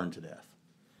here and burn to death.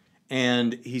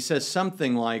 And he says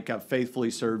something like, I've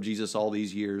faithfully served Jesus all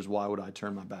these years. Why would I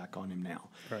turn my back on him now?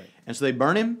 Right. And so they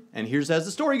burn him. And here's as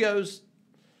the story goes,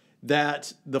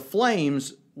 that the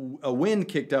flames, a wind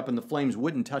kicked up and the flames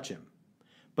wouldn't touch him.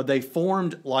 But they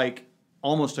formed like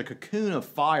almost a cocoon of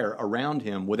fire around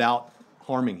him without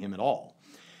harming him at all.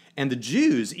 And the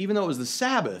Jews, even though it was the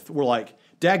Sabbath, were like,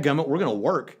 dadgummit, we're going to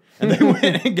work. And they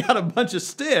went and got a bunch of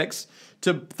sticks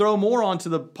to throw more onto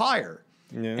the pyre.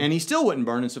 Yeah. And he still wouldn't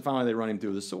burn, and so finally they run him through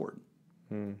with a sword.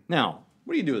 Now,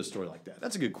 what do you do with a story like that?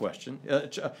 That's a good question.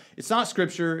 It's not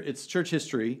scripture, it's church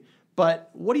history,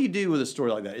 but what do you do with a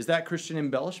story like that? Is that Christian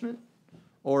embellishment,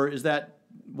 or is that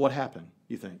what happened,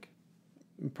 you think?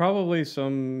 Probably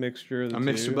some mixture of the two. A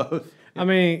mixture of both? I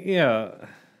mean, yeah.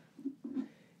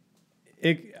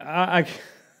 I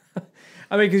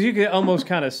mean, because you could almost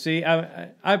kind of see. I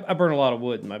burn a lot of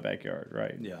wood in my backyard,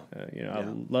 right? Yeah. I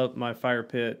love my fire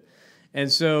pit, and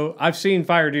so I've seen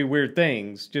fire do weird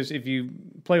things. Just if you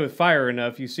play with fire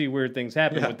enough, you see weird things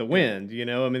happen with the wind.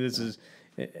 I mean, this is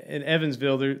in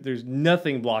Evansville. There's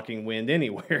nothing blocking wind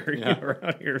anywhere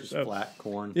around here. Just flat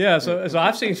corn. Yeah. So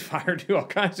I've seen fire do all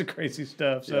kinds of crazy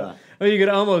stuff. So I mean, you could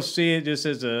almost see it just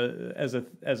as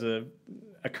a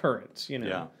occurrence.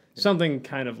 Yeah. Something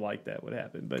kind of like that would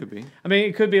happen, but could be. I mean,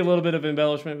 it could be a little bit of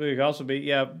embellishment, but it could also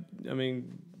be, I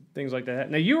mean, things like that.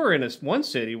 Now, you were in one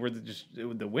city where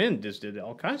the wind just did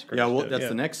all kinds of crazy stuff. That's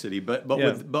the next city. But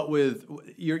with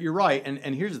you're right,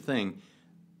 and here's the thing,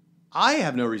 I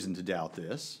have no reason to doubt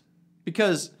this,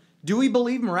 because do we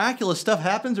believe miraculous stuff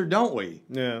happens or don't we?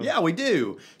 Yeah, we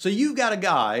do. So you've got a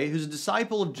guy who's a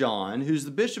disciple of John, who's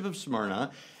the bishop of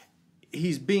Smyrna.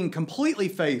 He's being completely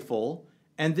faithful.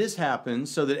 And this happens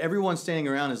so that everyone standing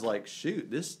around is like, shoot,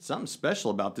 there's something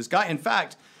special about this guy. In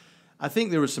fact, I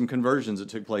think there was some conversions that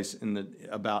took place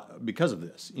because of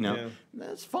this.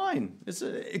 That's fine.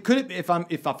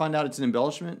 If I find out it's an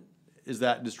embellishment, does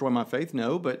that destroy my faith?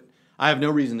 No, but I have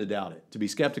no reason to doubt it, to be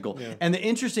skeptical. Yeah. And the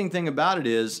interesting thing about it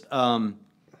is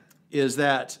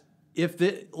that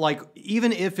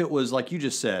even if it was like you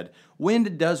just said,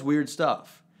 wind does weird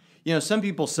stuff. Some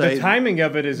people say the timing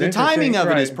of it is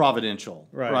providential,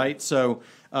 right? So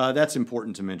that's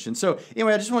important to mention. So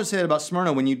anyway, I just want to say that about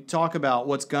Smyrna. When you talk about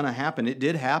what's going to happen, it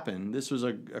did happen. This was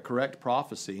a correct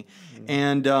prophecy,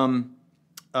 and they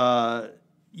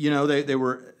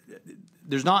were.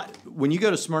 There's not when you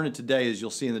go to Smyrna today, as you'll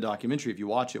see in the documentary, if you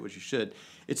watch it, which you should.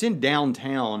 It's in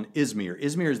downtown Izmir.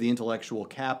 Izmir is the intellectual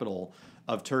capital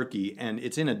of Turkey, and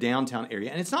it's in a downtown area,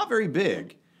 and it's not very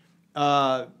big.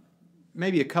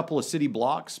 Maybe a couple of city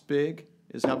blocks big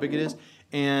is how big it is.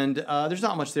 And there's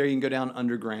not much there. You can go down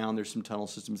underground. There's some tunnel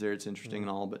systems there. It's interesting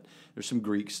and all, but there's some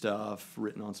Greek stuff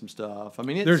written on some stuff. I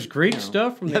mean, there's Greek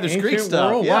stuff from the ancient Greek stuff.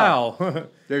 world? Yeah. Wow.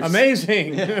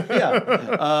 Amazing.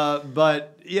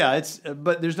 But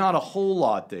there's not a whole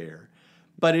lot there.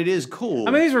 But it is cool.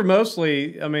 I mean, these were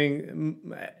mostly,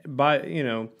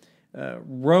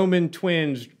 Roman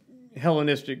twins,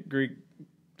 Hellenistic Greek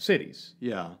cities.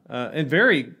 Yeah. And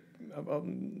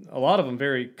a lot of them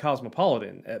very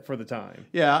cosmopolitan for the time.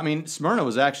 Yeah, I mean, Smyrna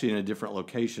was actually in a different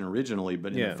location originally,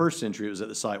 but in the first century, it was at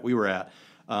the site we were at.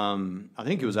 I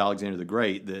think it was Alexander the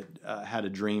Great that had a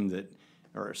dream that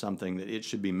it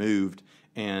should be moved,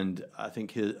 and I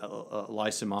think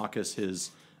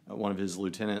Lysimachus, one of his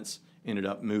lieutenants, ended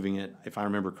up moving it, if I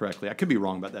remember correctly. I could be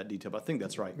wrong about that detail, but I think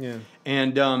that's right. Yeah.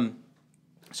 And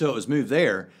so it was moved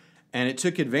there, and it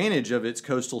took advantage of its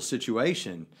coastal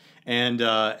situation. And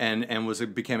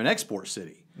became an export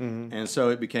city, and so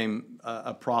it became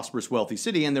a prosperous, wealthy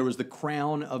city. And there was the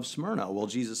crown of Smyrna. Well,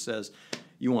 Jesus says,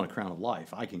 "You want a crown of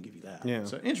life? I can give you that." Yeah.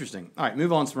 So interesting. All right,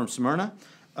 move on from Smyrna.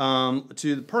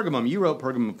 to the Pergamum. You wrote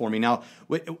Pergamum for me. Now,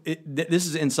 this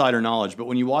is insider knowledge, but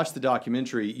when you watch the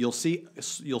documentary, you'll see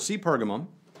Pergamum,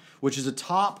 which is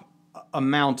atop a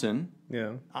mountain.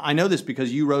 Yeah. I know this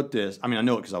because you wrote this. I mean, I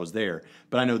know it because I was there,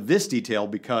 but I know this detail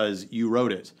because you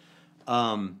wrote it.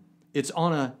 It's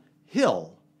on a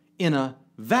hill in a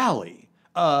valley,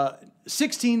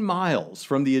 16 miles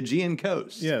from the Aegean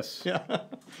coast. Yes. Yeah.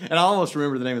 And I almost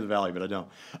remember the name of the valley, but I don't.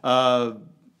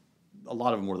 A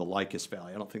lot of them were the Lycus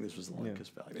Valley. I don't think this was the Lycus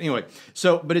Valley. Anyway,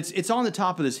 but it's on the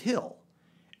top of this hill,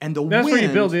 and the That's wind. where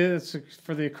you build it. It's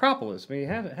for the Acropolis. I mean, you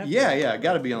have it. Yeah,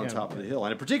 got to be on top of the hill,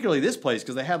 and particularly this place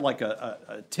because they had like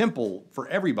a temple for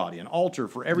everybody, an altar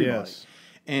for everybody, Yes.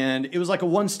 and it was like a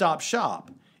one-stop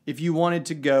shop. If you wanted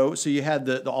to go, so you had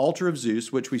the altar of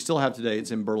Zeus, which we still have today. It's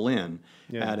in Berlin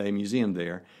at a museum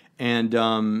there,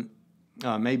 and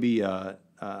maybe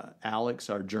Alex,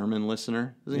 our German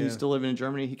listener, isn't he still living in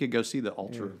Germany? He could go see the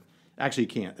altar. Actually, he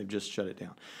can't. They've just shut it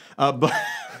down. But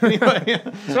anyway,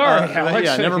 Sorry, Alex.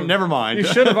 Yeah, never mind. You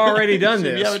should have already done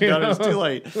this. You haven't done it. It's too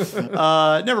late.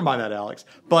 Never mind that, Alex.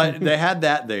 But they had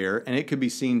that there, and it could be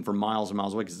seen for miles and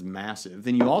miles away because it's massive.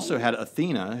 Then you also had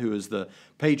Athena, who is the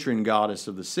patron goddess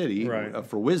of the city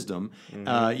for wisdom.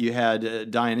 You had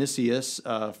Dionysius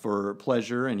for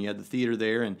pleasure, and you had the theater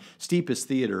there, and steepest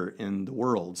theater in the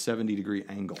world, 70-degree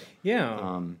angle.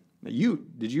 Yeah.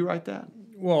 Did you write that?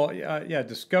 Well, yeah,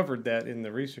 discovered that in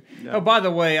the research. Yeah. Oh, by the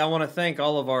way, I want to thank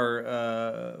all of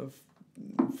our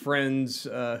friends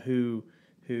who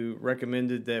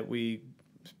recommended that we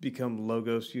become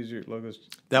Logos users.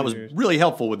 That was really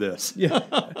helpful with this. Yeah.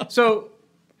 So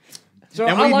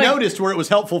and we noticed where it was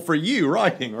helpful for you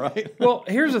writing, right? Well,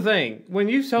 here's the thing. When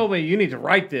you told me you need to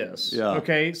write this,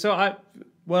 okay, so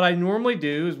what I normally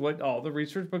do is what all the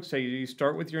research books say. You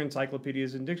start with your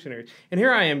encyclopedias and dictionaries. And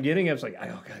here I am getting up. It's like,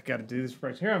 I got to do this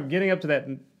first. Here I'm getting up to that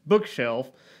bookshelf.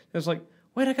 And it's like,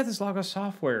 wait, I got this Logos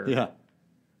software. Yeah.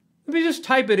 Let me just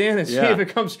type it in and see if it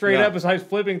comes straight up as I'm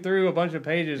flipping through a bunch of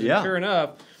pages. And sure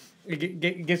enough,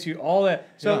 it gets you all that.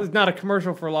 So it's not a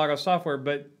commercial for Logos software,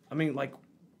 but I mean, like,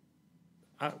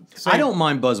 I don't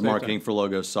mind buzz marketing for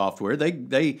Logos software.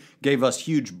 They gave us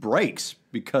huge breaks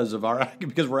because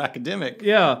we're academic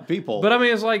people. But I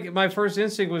mean, it's like my first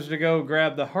instinct was to go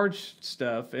grab the hard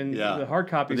stuff and the hard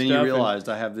copy but stuff. Then you realized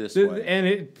I have this way. And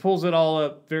it pulls it all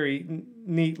up very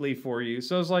neatly for you.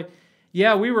 So it's like,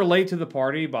 yeah, we were late to the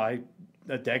party by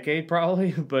a decade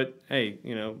probably, but hey,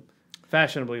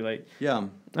 fashionably late. Yeah.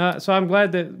 So I'm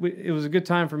glad that it was a good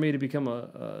time for me to become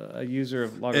a user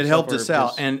of Logos. It helped us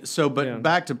out, and so. But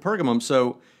back to Pergamum.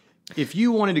 So, if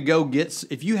you wanted to go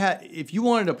if you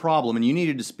wanted a problem and you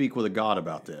needed to speak with a god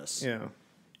about this,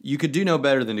 you could do no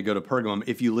better than to go to Pergamum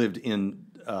if you lived in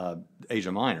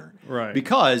Asia Minor, right?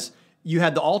 Because you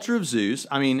had the altar of Zeus.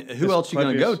 I mean, who else are you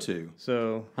going to go to?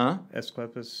 So,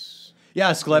 Asclepius. Yeah,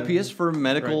 Asclepius for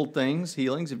medical things,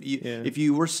 healings. If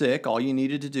you were sick, all you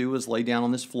needed to do was lay down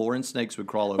on this floor and snakes would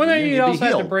crawl over you. Well, then you also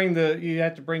have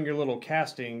to bring your little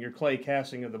casting, your clay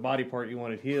casting of the body part you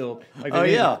wanted healed. Like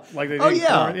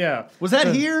Was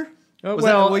that here? You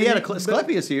had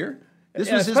Asclepius here. This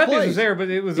was his place. Was there, but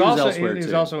it was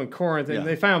also in Corinth, and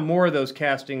they found more of those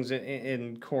castings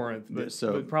in Corinth, but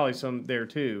probably some there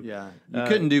too. Yeah, you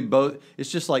couldn't do both.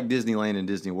 It's just like Disneyland and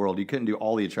Disney World. You couldn't do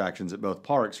all the attractions at both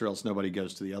parks, or else nobody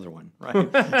goes to the other one,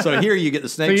 right? So here you get the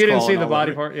snakes. So you didn't see the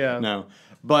body part, No,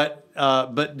 but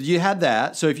you had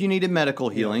that. So if you needed medical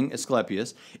healing,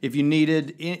 Asclepius. If you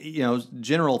needed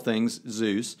general things,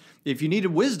 Zeus. If you needed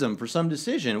wisdom for some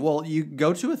decision, well, you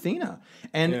go to Athena.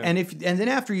 And then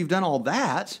after you've done all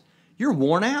that, you're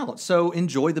worn out. So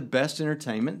enjoy the best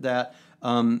entertainment that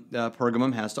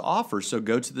Pergamum has to offer. So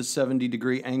go to the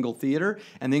 70-degree angle theater,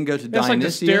 and then go to Dionysius. That's like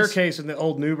the staircase in the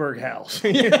old Newburgh house.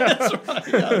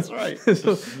 That's right.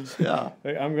 Yeah.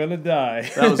 I'm gonna die.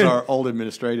 That was our old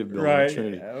administrative building, right.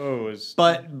 Trinity. Oh, it was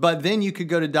but then you could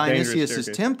go to Dionysius'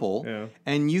 temple,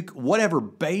 and whatever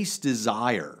base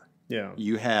desire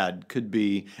you had could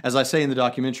be, as I say in the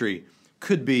documentary,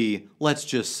 could be, let's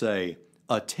just say,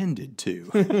 attended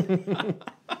to.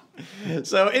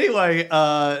 So anyway,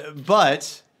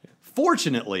 but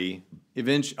fortunately,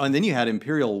 eventually, and then you had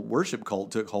imperial worship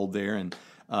cult took hold there, and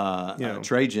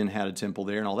Trajan had a temple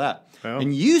there and all that. Oh.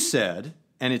 And you said,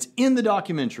 and it's in the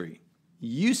documentary,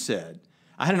 you said,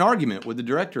 I had an argument with the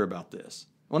director about this.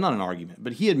 Well, not an argument,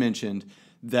 but he had mentioned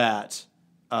that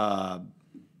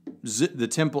the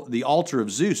temple, the altar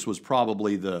of Zeus was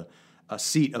probably the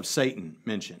seat of Satan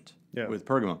mentioned. With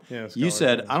Pergamum. Yeah, you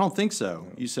said, I don't think so.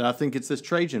 You said, I think it's this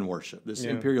Trajan worship, this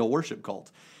imperial worship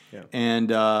cult. Yeah. And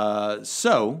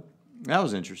so That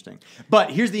was interesting.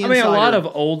 But here's the I mean, insider. a lot of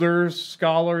older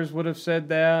scholars would have said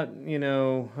that,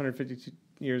 150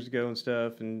 years ago and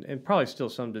stuff, and probably still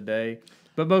some today.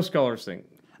 But most scholars think.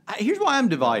 Here's why I'm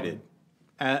divided.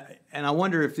 And I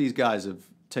wonder if these guys have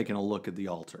taken a look at the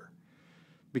altar.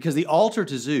 Because the altar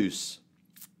to Zeus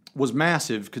was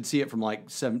massive, could see it from like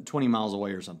 20 miles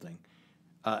away or something.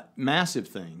 Massive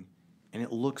thing, and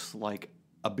it looks like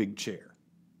a big chair.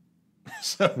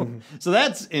 So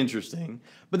that's interesting.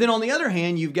 But then on the other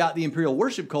hand, you've got the imperial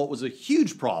worship cult was a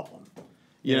huge problem.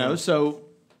 You know, so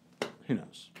who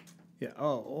knows? Yeah.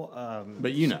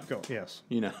 But you know. Yes.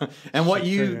 You know. And what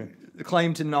you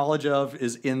claim to knowledge of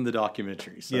is in the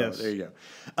documentary. So Yes. there you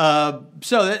go.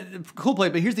 So that cool play,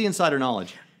 but here's the insider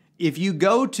knowledge. If you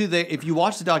watch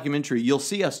the documentary, you'll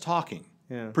see us talking.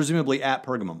 Yeah. Presumably at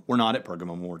Pergamum. We're not at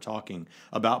Pergamum when we're talking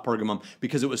about Pergamum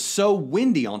because it was so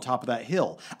windy on top of that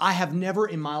hill. I have never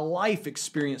in my life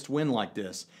experienced wind like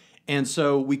this. And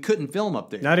so we couldn't film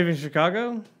up there. Not even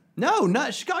Chicago? No,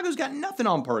 Chicago's got nothing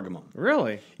on Pergamum.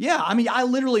 Really? Yeah, I mean, I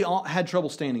literally had trouble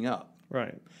standing up.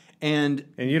 Right. And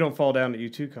you don't fall down at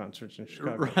U2 concerts in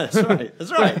Chicago. That's right.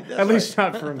 That's right. At least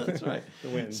not from That's right. the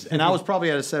wind. And I was probably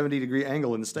at a 70-degree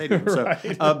angle in the stadium. So,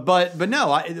 Right. but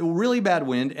no, really bad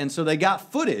wind. And so they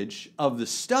got footage of the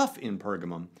stuff in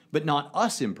Pergamum, but not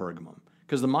us in Pergamum,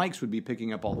 because the mics would be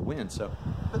picking up all the wind. So,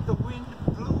 But the wind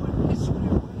blew in his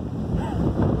way.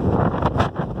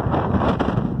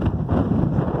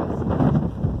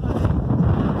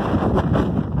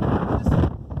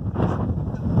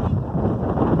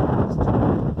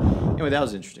 anyway, that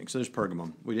was interesting. So there's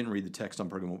Pergamum. We didn't read the text on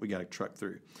Pergamum. We got to truck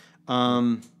through.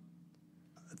 Thyatira,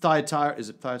 is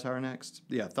it Thyatira next?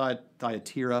 Yeah,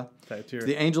 Thyatira. Thyatira.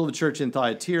 The angel of the church in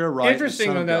Thyatira, right?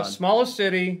 Interesting on that. Smallest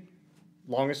city,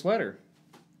 longest letter.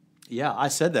 Yeah, I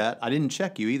said that. I didn't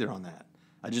check you either on that.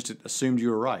 I just assumed you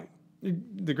were right.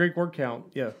 The Greek word count,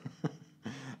 yeah.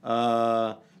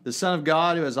 The Son of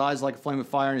God, who has eyes like a flame of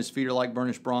fire and his feet are like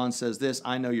burnished bronze, says this: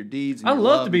 I know your deeds and I your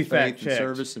love love to be and faith and fact-checked.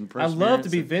 service and I love to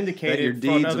be perseverance, vindicated that your from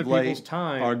deeds other of late people's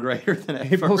time. are greater than at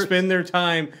People first. spend their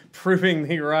time proving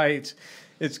me right.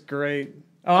 It's great.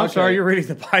 Oh, I'm Okay. sorry, you're reading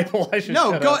the Bible. I should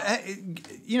No, shut go.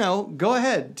 up. Go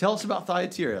ahead. Tell us about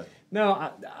Thyatira.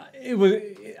 No,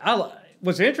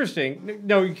 what's interesting,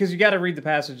 no, because you got to read the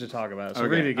passage to talk about it. So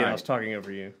Okay, read it again. all I was right. talking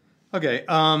over you. Okay,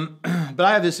 but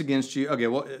I have this against you. Okay,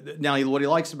 well, now what he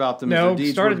likes about them is No, their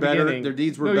deeds start were at the better. beginning. Their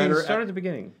deeds were no, better. You start at the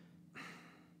beginning.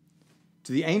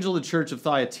 To the angel of the church of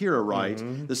Thyatira, write,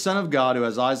 the Son of God, who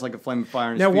has eyes like a flame of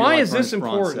fire. And his Now, feet are why like is this burnished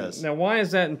bronze, important? says. Now, why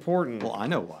is that important? Well, I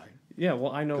know why. Yeah,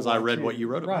 well, I know Because why, I read too. what you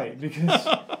wrote about Right, it. because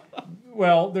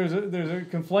well, there's a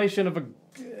conflation of a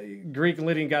Greek and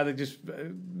Lydian guy that just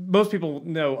most people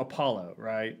know Apollo,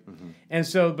 right? And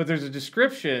so, but there's a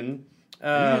description.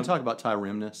 Are you going to talk about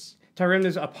Tyremnus?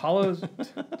 Tyrannus, Apollo's,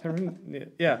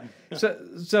 yeah.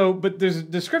 So, but there's a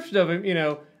description of him,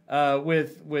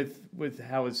 with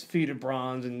how his feet are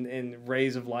bronze and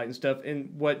rays of light and stuff.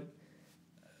 And what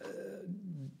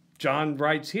John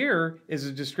writes here is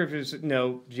a description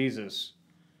of Jesus.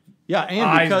 Yeah, and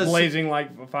Eyes because blazing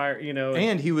like fire,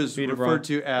 and he was feet of referred bronze.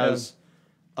 to as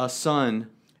a son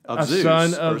of A Zeus,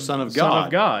 son or of- son of son God.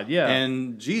 of God, yeah.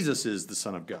 And Jesus is the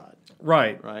Son of God,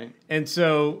 Right. right? And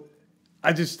so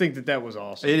I just think that was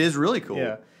awesome. It is really cool.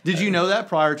 Yeah. Did you know that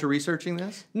prior to researching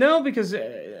this? No, because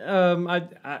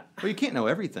Well, you can't know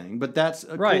everything, but that's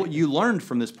Right. cool. You learned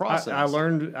from this process. I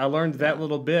learned that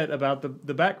little bit about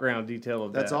the background detail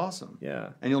of that. That's awesome. Yeah.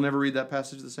 And you'll never read that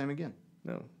passage the same again.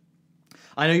 No.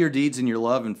 I know your deeds and your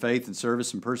love and faith and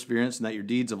service and perseverance, and that your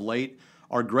deeds of late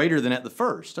are greater than at the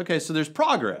first. Okay, so there's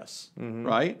progress,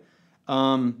 right?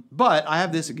 But I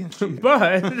have this against you.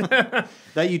 But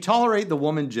that you tolerate the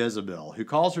woman Jezebel, who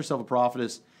calls herself a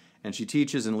prophetess, and she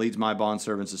teaches and leads my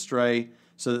bondservants astray,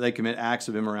 so that they commit acts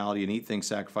of immorality and eat things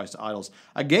sacrificed to idols.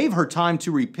 I gave her time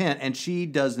to repent, and she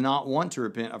does not want to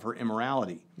repent of her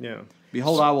immorality. yeah.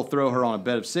 Behold, I will throw her on a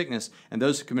bed of sickness, and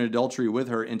those who commit adultery with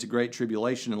her into great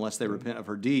tribulation, unless they repent of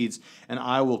her deeds. And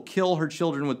I will kill her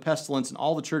children with pestilence, and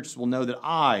all the churches will know that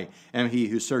I am he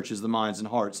who searches the minds and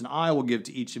hearts, and I will give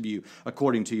to each of you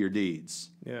according to your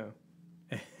deeds. Yeah.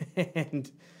 And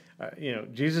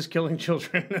Jesus killing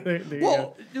children.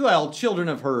 Well, children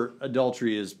of her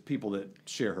adultery is people that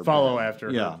share her follow bed. after.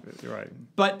 Yeah, her. Right.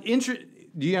 but do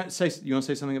you want to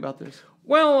say something about this?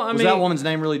 Well, I Was mean, that woman's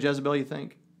name really Jezebel? You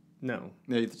think? no.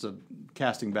 It's a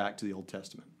casting back to the Old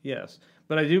Testament. Yes,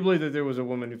 but I do believe that there was a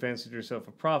woman who fancied herself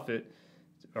a prophet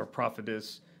or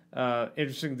prophetess.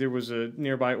 Interesting. There was a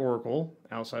nearby oracle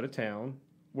outside of town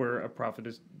where a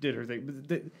prophetess did her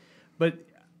thing. But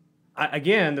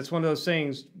again, that's one of those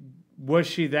things. Was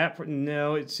she that?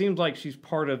 No, it seems like she's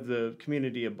part of the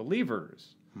community of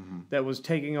believers that was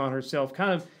taking on herself,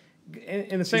 kind of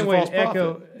in the same a way. false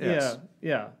Echo, prophet. Yes.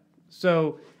 yeah.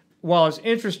 So while it's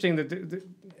interesting that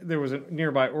there was a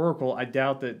nearby oracle, I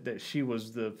doubt that she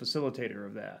was the facilitator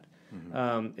of that.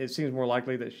 It seems more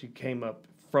likely that she came up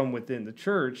from within the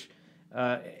church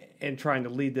and trying to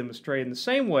lead them astray in the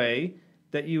same way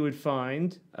that you would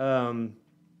find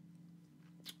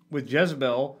with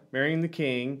Jezebel marrying the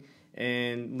king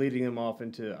and leading them off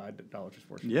into idolatrous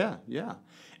worship. Yeah, yeah.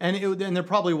 And there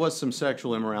probably was some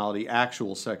sexual immorality,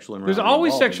 actual sexual immorality. There's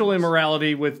always involved in sexual this.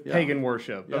 immorality with pagan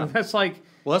worship. I mean, that's like...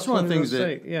 Well, that's one of the things something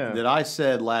that, to say, that I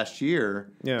said last year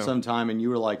Yeah. sometime, and you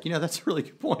were like, that's a really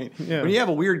good point. Yeah. When you have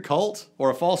a weird cult or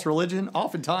a false religion,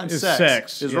 oftentimes It's sex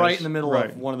sex, is yes, right in the middle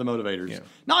right. of one of the motivators. Yeah.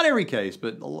 Not every case,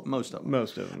 but most of them.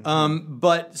 Most of them.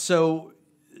 But so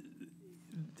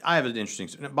I have an interesting...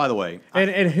 By the way...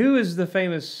 And who is the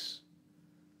famous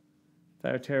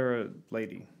Thyatira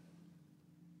lady?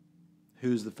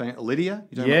 Who's the Lydia?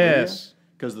 You talking Yes. about Lydia?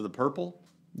 Because of the purple?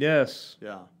 Yes.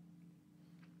 Yeah.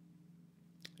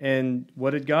 And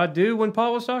what did God do when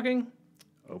Paul was talking?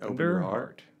 Opened Opened her her heart.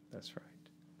 heart. That's right.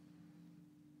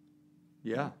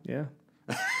 Yeah. Yeah.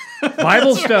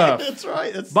 Bible stuff. That's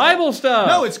right. That's Bible stuff.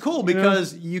 No, it's cool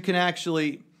because you can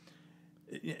actually...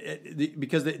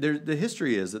 Because the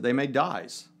history is that they made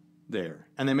dyes there.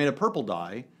 And they made a purple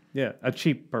dye. Yeah, a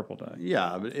cheap purple dye.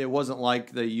 Yeah, but it wasn't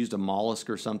like they used a mollusk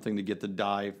or something to get the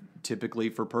dye typically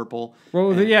for purple.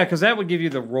 Well, yeah, because that would give you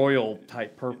the royal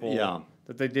type purple Yeah.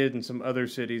 that they did in some other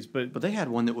cities. But But they had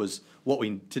one that was what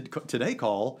we today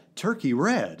call turkey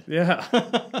red. yeah,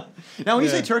 Now, when you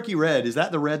say Yeah. turkey red, is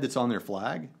that the red that's on their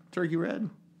flag? Turkey red?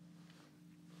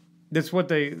 that's what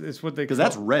they. Because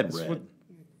that's red.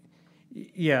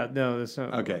 Yeah, no, that's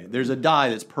not. Okay, there's a dye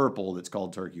that's purple that's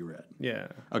called turkey red. Yeah.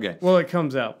 Okay. Well, it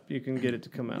comes out. You can get it to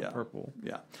come out Yeah. purple,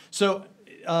 Yeah. So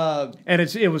and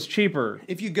it was cheaper.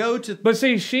 if you go to... But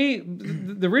see,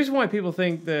 the reason why people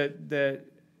think that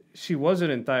she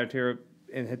wasn't in Thyatira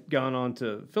and had gone on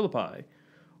to Philippi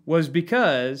was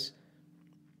because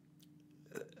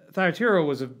Thyatira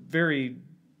was a very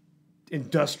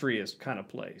industrious kind of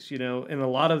place, and a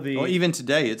lot of the... Well, even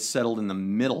today, it's settled in the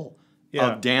middle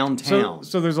Yeah. of downtown.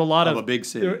 So there's a lot of of a big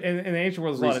city. In the ancient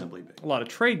world, there's Reasonably big. a lot of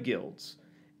trade guilds,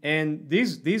 and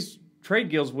these trade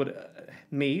guilds would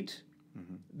meet.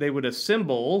 Mm-hmm. They would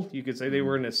assemble. You could say they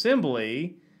were an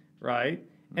assembly, right?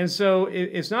 Mm-hmm. And so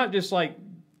it's not just like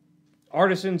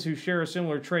artisans who share a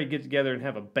similar trade get together and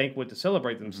have a banquet to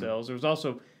celebrate Mm-hmm. themselves. There was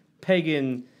also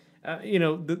pagan.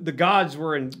 The gods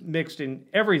were mixed in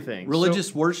everything.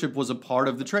 Religious worship was a part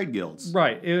of the trade guilds.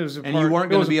 Right. It was, And you weren't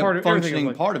going to be a everything functioning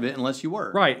of part of it unless you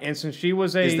were. Right. And since she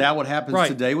was Is that what happens right.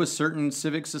 today with certain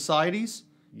civic societies?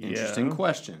 Interesting Yeah.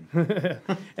 question.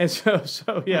 And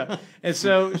so yeah, and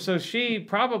so she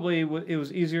probably it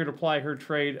was easier to apply her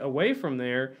trade away from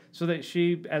there, so that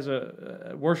she, as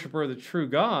a worshiper of the true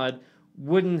God,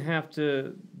 wouldn't have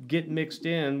to get mixed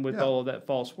in with Yeah. all of that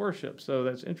false worship. So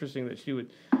that's interesting that she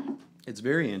would. It's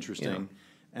very interesting.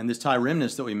 And this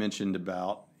Tyremnus that we mentioned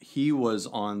about, he was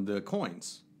on the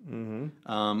coins,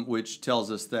 which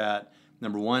tells us that,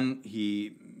 number one,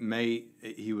 he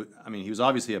was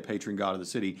obviously a patron god of the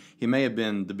city. He may have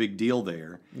been the big deal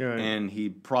there, Right. and he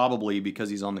probably,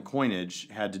 because he's on the coinage,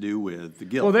 had to do with the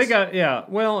guilds. Well, they got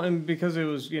and because it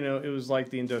was it was like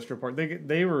the industrial part.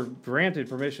 They were granted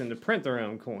permission to print their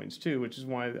own coins too, which is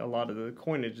why a lot of the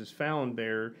coinage is found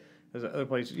there. As other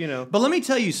places, But let me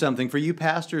tell you something for you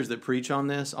pastors that preach on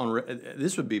this.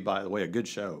 This would be, by the way, a good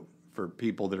show for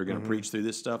people that are going to preach through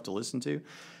this stuff to listen to,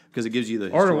 because it gives you the or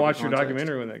to historical watch your context.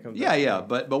 documentary when that comes. Yeah, out. yeah,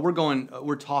 but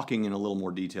we're talking in a little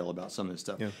more detail about some of this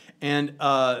stuff. Yeah. And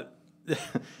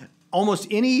almost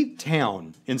any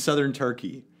town in southern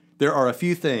Turkey, there are a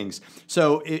few things.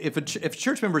 So if a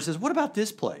church member says, "What about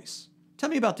this place? Tell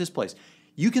me about this place,"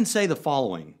 you can say the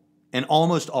following and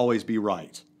almost always be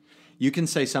right. You can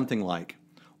say something like,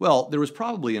 "Well, there was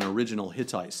probably an original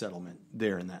Hittite settlement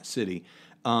there in that city,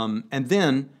 and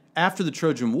then after the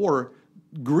Trojan War,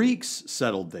 Greeks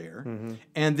settled there,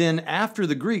 and then after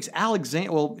the Greeks,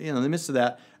 Alexander. Well, in the midst of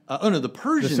that, the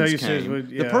Persians came.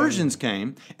 The Persians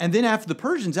came, and then after the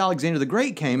Persians, Alexander the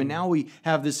Great came, and now we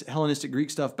have this Hellenistic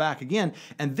Greek stuff back again.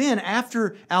 And then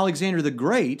after Alexander the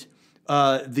Great,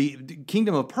 the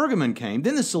kingdom of Pergamon came.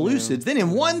 Then the Seleucids. Then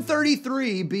in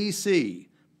 133 BC,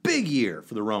 big year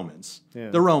for the Romans. Yeah.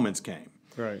 The Romans came.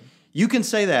 Right. You can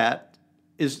say that.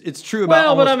 It's true about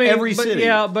almost every city.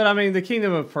 Yeah, but I mean, the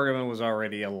kingdom of Pergamon was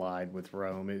already allied with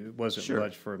Rome. It wasn't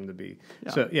much for him to be.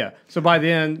 Yeah. So yeah. So by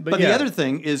then, But the other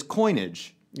thing is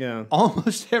coinage. Yeah.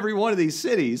 Almost every one of these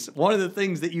cities, one of the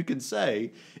things that you can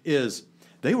say is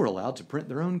they were allowed to print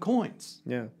their own coins.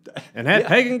 Yeah. And had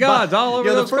pagan gods all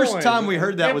over those the first coins. time we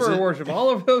heard that was Emperor worship all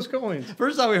over those coins.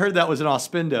 First time we heard that was in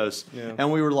Ospindos, Yeah.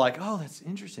 and we were like, "Oh, that's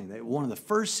interesting. They one of the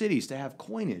first cities to have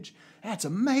coinage. That's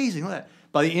amazing." Look at that.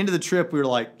 By the end of the trip, we were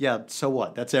like, "Yeah, so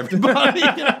what? That's everybody."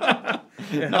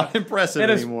 Not impressive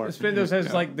And anymore. Ospindos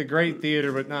has like the great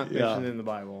theater, but not mentioned in the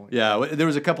Bible. Yeah, there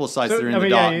was a couple of sites So, that are in I the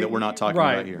mean, doc yeah, that we're not talking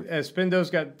right. about here.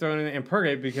 Ospindos got thrown in, and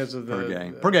Pergame because of the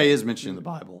Pergame is mentioned in the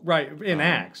Bible. Right, in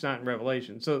Acts, not in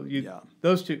Revelation. So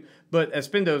those two, but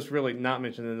Ospindos really not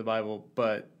mentioned in the Bible,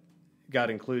 but got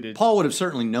included. Paul would have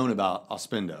certainly known about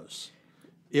Ospindos.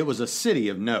 It was a city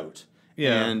of note.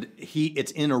 Yeah. And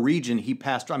it's in a region he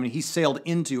passed. I mean, he sailed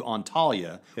into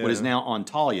Antalya, what is now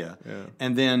Antalya,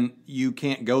 and then you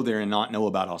can't go there and not know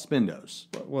about Ospindos.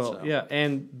 Well, yeah,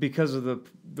 and because of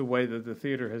the way that the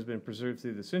theater has been preserved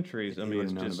through the centuries, I He mean, would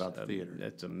it's have known just about the theater.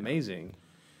 It's amazing.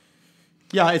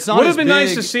 Yeah, it's not. Would have as been big.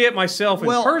 nice to see it myself in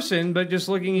Well, person, but just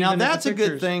looking Now even that's at a the good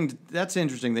pictures. thing. That's an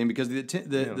interesting thing because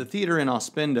the theater in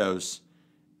Ospindos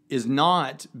is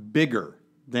not bigger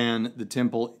than the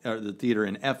temple or the theater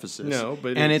in Ephesus. No,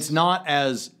 but and it's not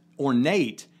as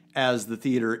ornate as the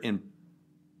theater in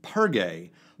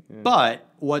Pergame. But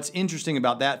what's interesting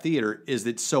about that theater is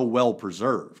it's so well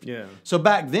preserved. Yeah. So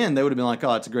back then they would have been like,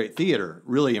 "Oh, it's a great theater,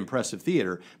 really impressive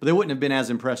theater," but they wouldn't have been as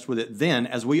impressed with it then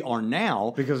as we are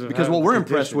now Because what how we're the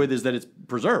impressed condition. with is that it's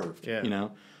preserved. Yeah. You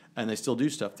know. And they still do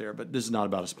stuff there, but this is not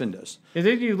about Ospindos. And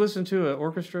did you listen to an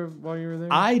orchestra while you were there?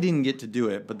 I didn't get to do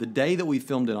it, but the day that we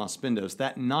filmed in Ospindos,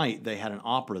 that night they had an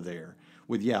opera there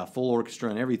with full orchestra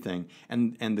and everything,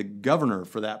 and the governor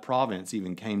for that province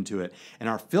even came to it, and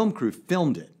our film crew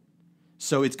filmed it.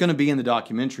 So it's going to be in the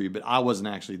documentary, but I wasn't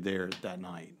actually there that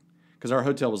night because our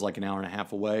hotel was like an hour and a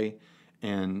half away,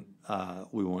 and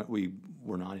we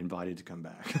were not invited to come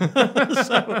back.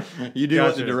 So you do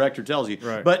what the director tells you.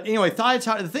 Right. But anyway,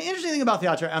 Thyatira. The interesting thing about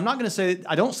Thyatira, I'm not going to say.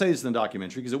 I don't say this in the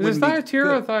documentary because it Is wouldn't it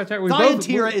Thyatira or be Thyatira?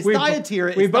 Thyatira. It's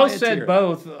Thyatira. We It's both Thyatira. said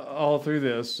both all through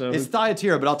this. So It's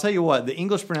Thyatira, but I'll tell you what, the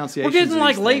English pronunciation. we're getting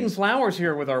like latent flowers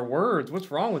here with our words. What's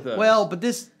wrong with us? Well, but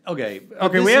this okay.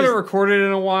 okay, we haven't recorded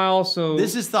in a while, so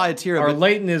This is Thyatira. our but,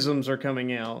 latentisms are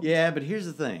coming out. yeah, but here's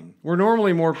the thing. We're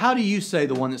normally more How do you say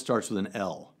the one that starts with an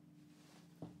L?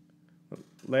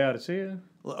 Laodicea.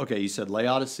 Okay, you said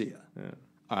Laodicea. Yeah.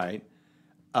 All right.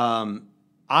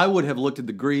 I would have looked at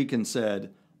the Greek and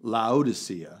said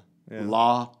Laodicea,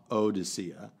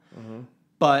 Laodicea.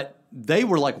 But they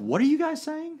were like, "What are you guys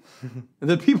saying?"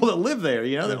 The people that live there,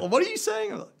 what are you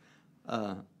saying?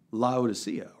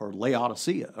 Laodicea or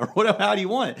Laodicea or whatever. How do you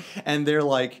want it? And they're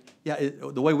like, "Yeah,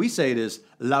 the way we say it is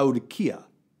Laodicea,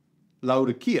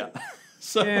 Laodicea."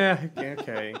 So, Yeah.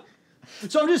 Okay.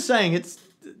 so I'm just saying it's.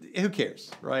 Who cares,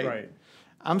 right? Right.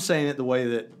 I'm saying it the way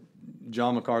that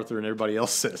John MacArthur and everybody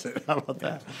else says it. How about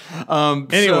that?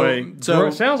 Anyway, so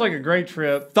it sounds like a great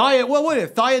trip.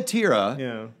 Thyatira.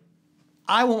 Yeah.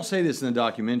 I won't say this in the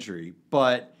documentary,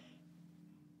 but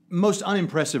most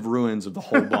unimpressive ruins of the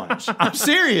whole bunch. I'm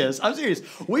serious.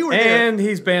 We were there. And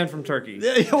he's banned from Turkey.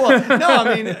 Well, no,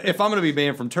 I mean, if I'm going to be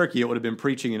banned from Turkey, it would have been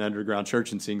preaching in an underground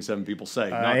church and seeing 7 people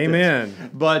saved. not this.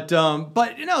 Amen. But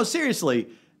seriously,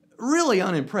 really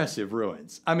unimpressive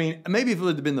ruins. I mean, maybe if it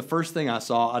would have been the first thing I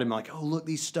saw, I'd have been like, "Oh, look,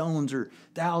 these stones are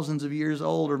thousands of years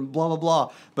old," or blah blah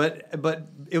blah. But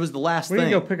it was the last We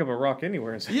thing. can go pick up a rock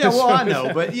anywhere. And Yeah, well, I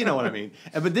know, but you know what I mean.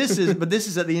 But this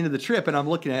is at the end of the trip, and I'm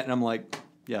looking at it, and I'm like,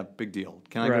 "Yeah, big deal.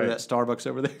 Can I go to Right. that Starbucks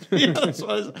over there?" That's what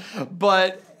I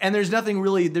was, and there's nothing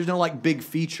really. There's no like big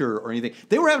feature or anything.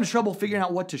 They were having trouble figuring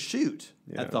out what to shoot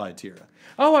at Thyatira.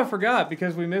 Oh, I forgot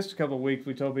because we missed a couple of weeks.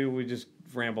 We told people we just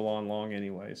ramble on long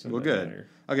anyway. So Well, it doesn't good. matter.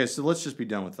 Okay, so let's just be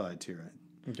done with Thyatira.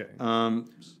 Okay.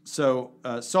 So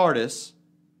Sardis,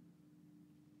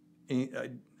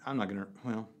 I'm not going to,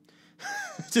 well,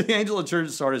 to the angel of the church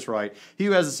of Sardis write, "He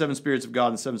who has the 7 spirits of God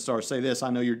and 7 stars say this,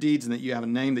 I know your deeds and that you have a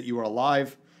name, that you are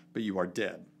alive, but you are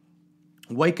dead.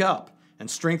 Wake up and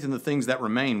strengthen the things that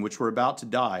remain, which were about to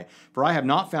die. For I have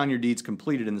not found your deeds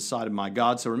completed in the sight of my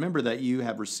God. So remember that you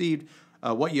have received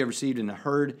what you have received and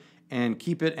heard, and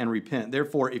keep it and repent.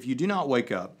 Therefore, if you do not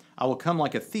wake up, I will come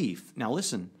like a thief." Now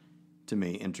listen to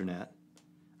me, Internet.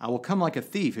 "I will come like a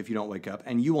thief if you don't wake up,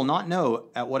 and you will not know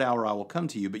at what hour I will come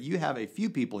to you. But you have a few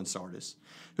people in Sardis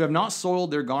who have not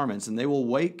soiled their garments, and they will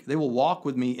walk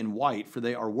with me in white, for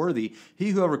they are worthy.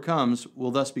 He who overcomes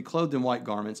will thus be clothed in white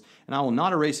garments, and I will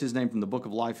not erase his name from the book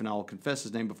of life, and I will confess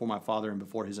his name before my Father and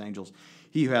before his angels.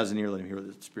 He who has an ear, let him hear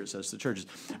what the Spirit says to the churches."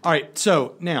 All right,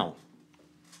 so now,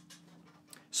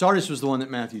 Sardis was the one that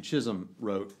Matthew Chisholm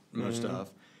wrote most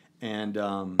of, and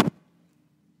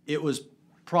it was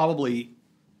probably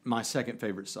my second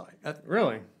favorite site.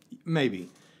 Really? Maybe.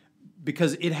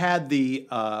 Because it had the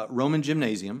Roman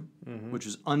Gymnasium, which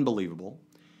was unbelievable.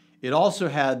 It also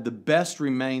had the best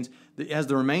remains. It has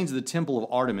the remains of the Temple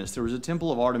of Artemis. There was a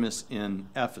Temple of Artemis in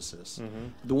Ephesus.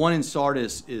 The one in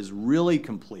Sardis is really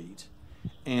complete.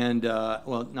 And,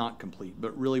 well, not complete,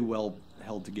 but really well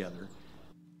held together.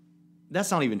 That's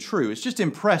not even true. It's just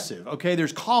impressive, okay?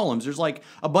 There's columns. There's like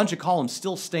a bunch of columns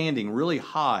still standing really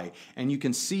high, and you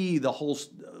can see the whole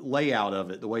layout of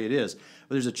it the way it is.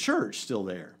 But there's a church still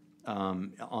there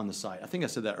on the site. I think I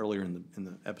said that earlier in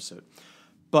the episode.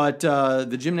 But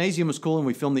the gymnasium was cool, and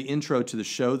we filmed the intro to the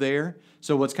show there.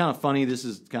 So what's kind of funny, this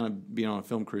is kind of being on a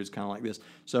film crew, it's kind of like this.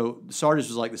 So Sardis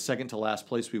was like the second to last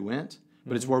place we went,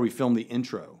 but it's where we filmed the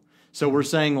intro. So we're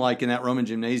saying, like, in that Roman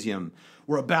Gymnasium,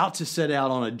 we're about to set out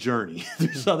on a journey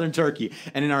through southern Turkey.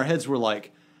 And in our heads, we're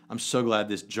like, I'm so glad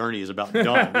this journey is about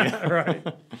done. Right.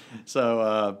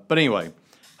 So, but anyway,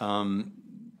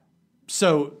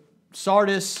 so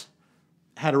Sardis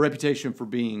had a reputation for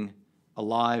being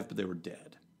alive, but they were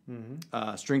dead.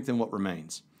 Strengthen what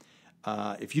remains.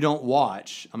 If you don't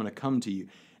watch, I'm going to come to you.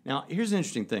 Now, here's an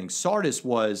interesting thing. Sardis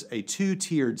was a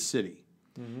 2-tiered city.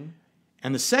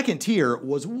 And the second tier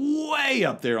was way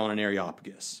up there on an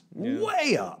Areopagus.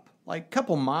 Way up. Like a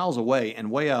couple miles away and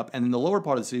way up. And then the lower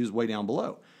part of the city was way down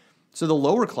below. So the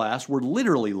lower class were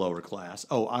literally lower class.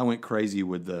 Oh, I went crazy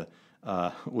with the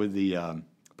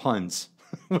puns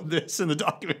with this in the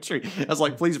documentary. I was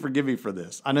like, please forgive me for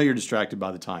this. I know you're distracted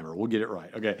by the timer. We'll get it right.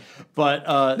 Okay.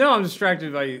 But no, I'm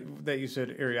distracted by that you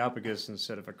said Areopagus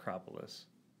instead of Acropolis.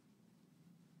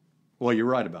 Well, you're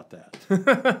right about that.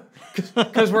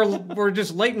 Because we're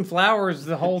just Leighton Flowers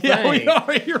the whole thing. Yeah, we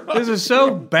are. You're right. This is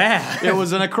so bad. It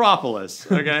was an Acropolis,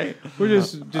 okay? We're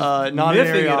just not miffing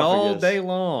an it all Areopagus. day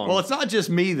long. Well, it's not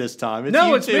just me this time. It's no,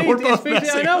 you it's too. me. We're both It's me. I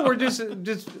messing know. up. We're just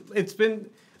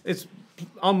it's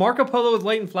on Marco Polo with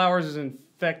Leighton Flowers is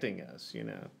infecting us. You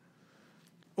know.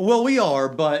 Well, we are,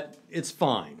 but it's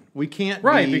fine. We can't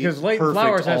be because Leighton perfect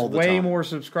Flowers has all the way time. more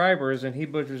subscribers, and he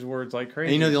butchers words like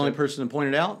crazy. And you know the only person that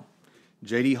pointed out?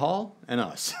 J.D. Hall and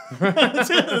us. That's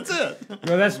it. That's it.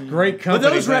 Well, that's great company.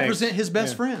 But those thanks. represent his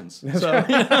best friends. So,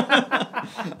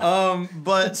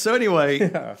 but so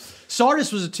anyway,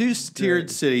 Sardis was a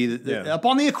 2-tiered city that up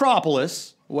on the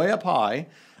Acropolis, way up high,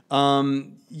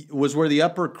 was where the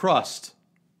upper crust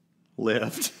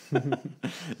lived,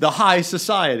 the high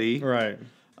society. Right.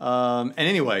 And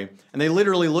anyway, and they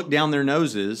literally looked down their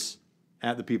noses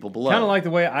at the people below. Kind of like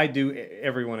the way I do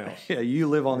everyone else. Yeah, you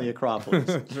live on the Acropolis,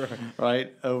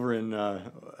 right over in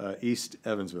East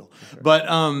Evansville.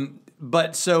 Right.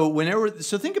 But so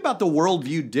think about the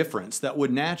worldview difference that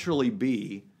would naturally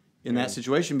be in that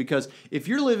situation, because if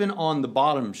you're living on the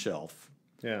bottom shelf,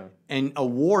 and a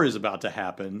war is about to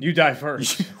happen, you die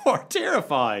first. You are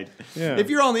terrified. Yeah. If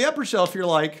you're on the upper shelf, you're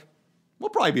like, we'll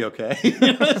probably be okay.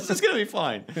 This is going to be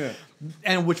fine. Yeah.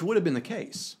 And which would have been the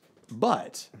case,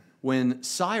 but when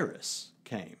Cyrus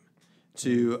came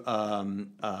to,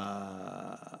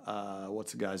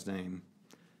 what's the guy's name?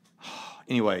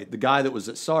 Anyway, the guy that was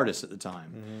at Sardis at the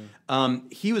time,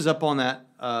 he was up on that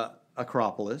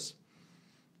Acropolis,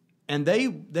 and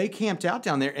they camped out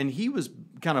down there, and he was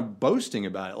kind of boasting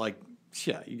about it, like,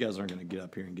 yeah, you guys aren't going to get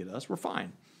up here and get us. We're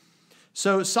fine.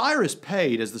 So Cyrus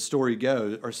paid, as the story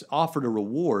goes, or offered a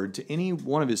reward to any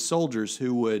one of his soldiers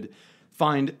who would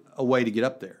find a way to get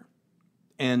up there.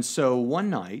 And so one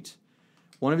night,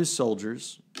 one of his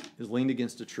soldiers is leaned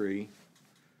against a tree,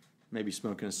 maybe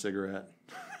smoking a cigarette.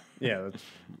 Yeah.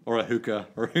 Or a hookah,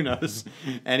 or who knows.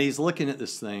 And he's looking at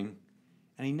this thing,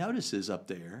 and he notices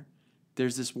up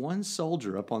there's this one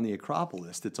soldier up on the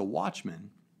Acropolis that's a watchman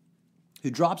who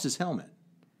drops his helmet.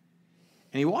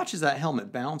 And he watches that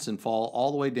helmet bounce and fall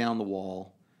all the way down the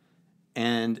wall.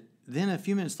 And then a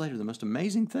few minutes later, the most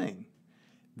amazing thing,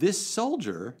 this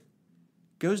soldier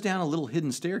goes down a little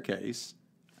hidden staircase,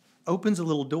 opens a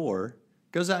little door,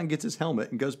 goes out and gets his helmet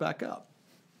and goes back up.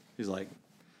 He's like,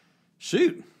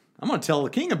 shoot, I'm going to tell the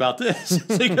king about this.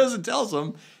 So he goes and tells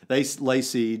them. They lay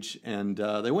siege, and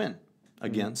they win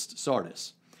against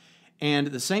Sardis. And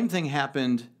the same thing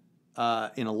happened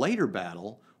in a later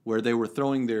battle where they were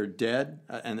throwing their dead,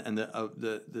 and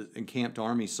the encamped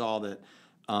army saw that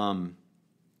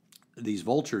these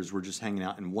vultures were just hanging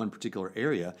out in one particular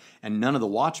area, and none of the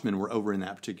watchmen were over in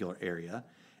that particular area.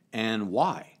 And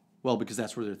why? Well, because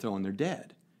that's where they're throwing their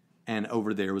dead. And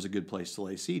over there was a good place to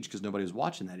lay siege because nobody was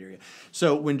watching that area.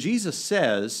 So when Jesus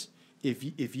says, if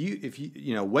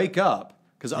you wake up,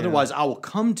 because otherwise I will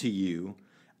come to you,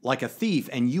 like a thief,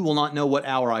 and you will not know what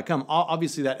hour I come.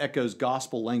 Obviously, that echoes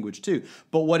gospel language too.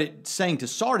 But what it's saying to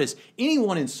Sardis,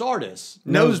 anyone in Sardis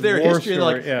knows their war history.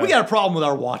 story, Like, yeah. we got a problem with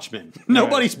our watchmen.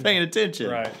 Nobody's paying attention.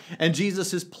 Right. And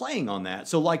Jesus is playing on that.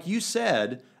 So like you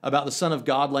said about the Son of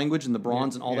God language and the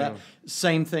bronze and all that,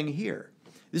 same thing here.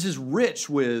 This is rich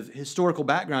with historical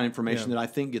background information that I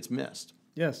think gets missed.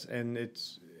 Yes, and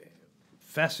it's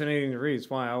fascinating to read. It's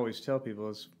why I always tell people.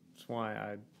 It's why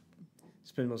I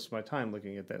spend most of my time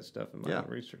looking at that stuff in my own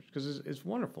research, because it's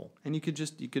wonderful. And you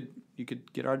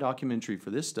could get our documentary for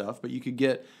this stuff, but you could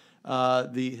get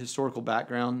the historical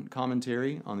background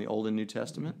commentary on the Old and New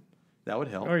Testament. That would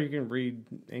help. Or you can read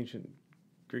ancient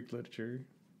Greek literature.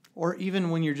 Or even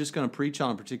when you're just going to preach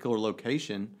on a particular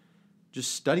location,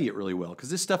 just study it really well, because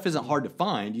this stuff isn't hard to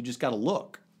find. You just got to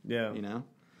look. Yeah. You know.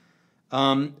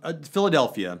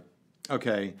 Philadelphia.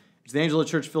 Okay. It's the angel of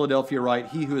the church of Philadelphia, right?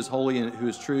 He who is holy and who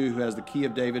is true, who has the key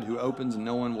of David, who opens and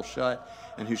no one will shut,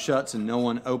 and who shuts and no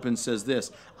one opens, says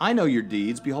this: I know your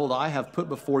deeds. Behold, I have put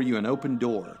before you an open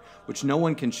door, which no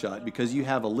one can shut, because you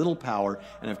have a little power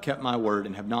and have kept my word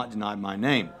and have not denied my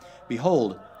name.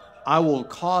 Behold, I will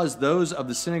cause those of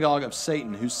the synagogue of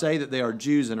Satan who say that they are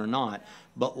Jews and are not,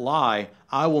 but lie.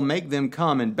 I will make them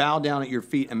come and bow down at your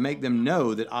feet and make them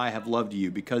know that I have loved you,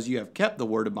 because you have kept the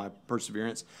word of my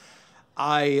perseverance.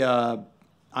 I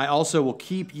also will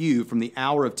keep you from the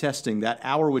hour of testing, that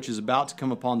hour which is about to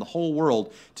come upon the whole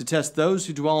world, to test those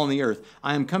who dwell on the earth.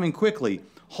 I am coming quickly.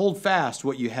 Hold fast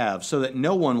what you have, so that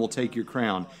no one will take your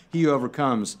crown. He who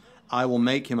overcomes, I will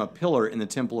make him a pillar in the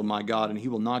temple of my God, and he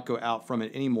will not go out from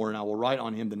it anymore. And I will write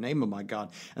on him the name of my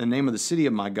God, and the name of the city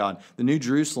of my God, the new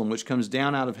Jerusalem, which comes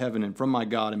down out of heaven, and from my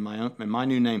God, and my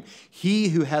new name. He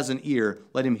who has an ear,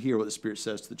 let him hear what the Spirit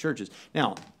says to the churches.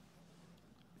 Now,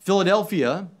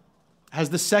 Philadelphia has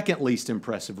the second least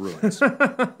impressive ruins.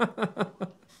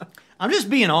 I'm just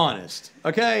being honest,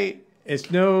 okay? It's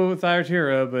no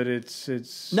Thyatira, but it's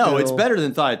No, it's still- better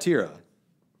than Thyatira.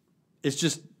 It's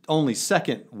just only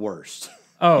second worst.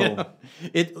 Oh, You know?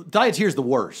 Thyatira's the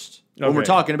worst when we're Okay.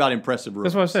 talking about impressive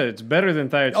ruins. that's what I said. It's better than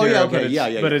Thyatira. Oh, yeah, okay, but it's,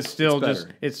 yeah, but yeah. it's still It's just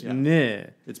better. it's Yeah. meh.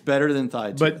 It's better than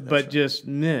Thyatira. But just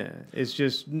meh. It's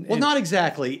just well, not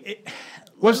exactly.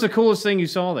 What's the coolest thing you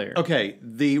saw there? Okay,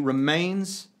 the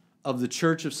remains of the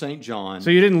Church of St. John. So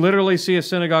you didn't literally see a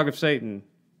synagogue of Satan?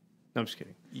 No, I'm just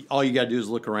kidding. All you got to do is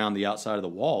look around the outside of the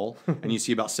wall, and you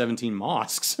see about 17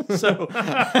 mosques. So,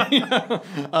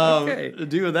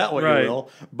 do with that what Right. you will.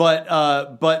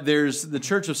 But there's the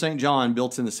Church of St. John,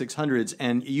 built in the 600s,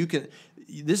 and you can.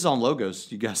 This is on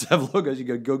Logos. You guys have Logos.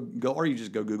 You go, or you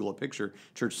just go Google a picture,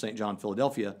 Church of St. John,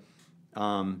 Philadelphia.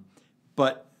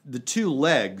 But the two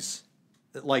legs,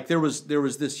 like there was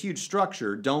this huge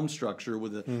structure, dome structure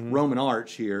with a Roman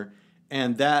arch here,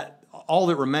 and that all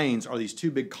that remains are these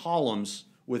two big columns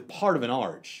with part of an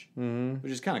arch,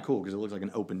 which is kind of cool because it looks like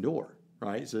an open door,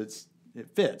 right? So it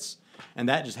fits, and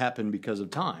that just happened because of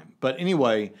time. But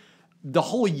anyway, the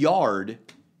whole yard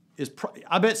is.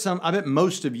 I bet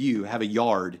most of you have a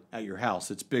yard at your house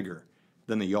that's bigger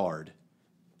than the yard,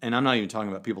 and I'm not even talking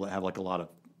about people that have like a lot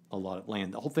of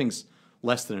land. The whole thing's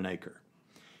less than an acre.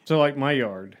 So like my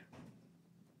yard.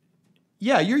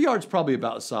 Yeah, your yard's probably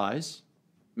about the size.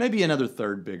 Maybe another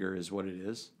third bigger is what it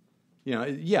is. You know,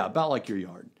 yeah, about like your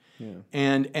yard. Yeah.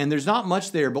 And there's not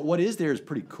much there, but what is there is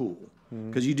pretty cool.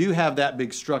 Because you do have that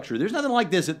big structure. There's nothing like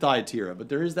this at Thyatira, but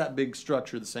there is that big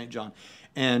structure, the St. John.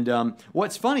 And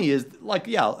what's funny is, like,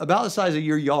 yeah, about the size of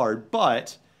your yard,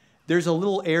 but there's a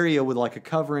little area with like a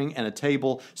covering and a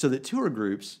table so that tour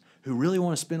groups who really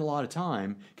want to spend a lot of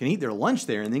time can eat their lunch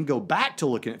there and then go back to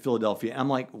looking at Philadelphia.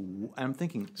 I'm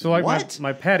thinking, So like what?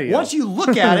 my patio. Once you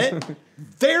look at it,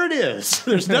 there it is.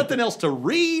 There's nothing else to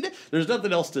read. There's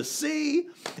nothing else to see.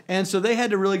 And so they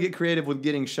had to really get creative with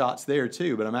getting shots there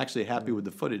too. But I'm actually happy with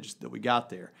the footage that we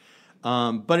got there.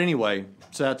 But anyway,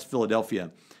 so that's Philadelphia.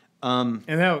 And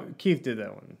how Keith did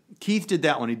that one. Keith did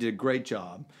that one. He did a great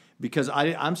job because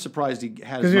I'm surprised he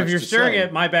has. Because if you're staring say.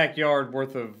 at my backyard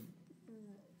worth of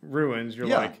ruins, you're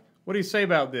Yeah. like, what do you say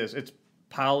about this? It's a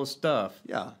pile of stuff.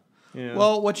 Yeah. Yeah.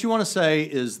 Well, what you want to say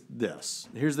is this.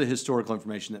 Here's the historical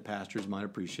information that pastors might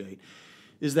appreciate.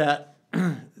 Is that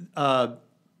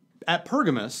at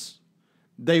Pergamus,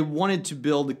 the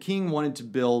king wanted to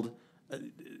build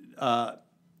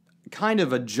kind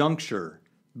of a juncture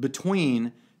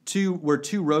between where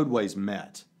two roadways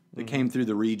met that came through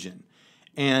the region.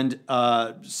 And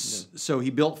so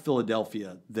he built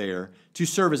Philadelphia there to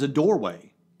serve as a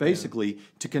doorway, basically,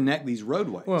 to connect these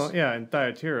roadways. Well, yeah, and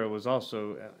Thyatira was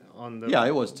also on the... Yeah,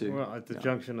 it was too. Well, at the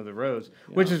junction of the roads,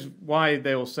 which is why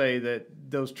they will say that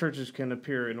those churches can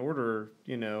appear in order,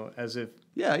 as if...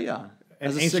 Yeah.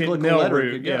 as a ancient cyclical mill letter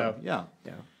route, could go. yeah.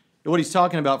 What he's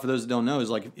talking about, for those that don't know, is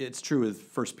like it's true with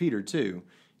 1 Peter too.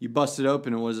 You bust it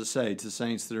open, and what does it say? To the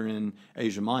saints that are in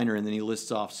Asia Minor, and then he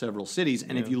lists off several cities.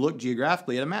 And if you look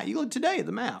geographically at a map, you look today at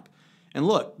the map, and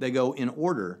look, they go in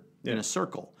order in a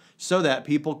circle, so that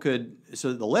so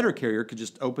that the letter carrier could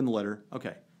just open the letter.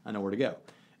 Okay, I know where to go.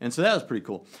 And so that was pretty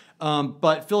cool.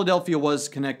 But Philadelphia was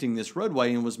connecting this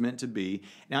roadway and was meant to be.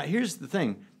 Now, here's the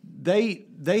thing. They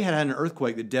had an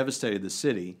earthquake that devastated the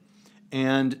city,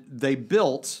 and they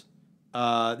built,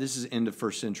 this is end of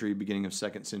 1st century, beginning of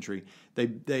 2nd century,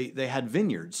 they had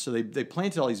vineyards. So they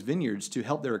planted all these vineyards to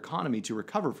help their economy to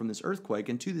recover from this earthquake.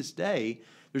 And to this day,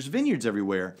 there's vineyards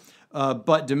everywhere.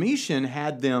 But Domitian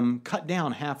had them cut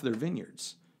down half of their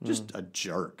vineyards. Just a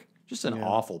jerk. Just an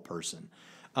awful person.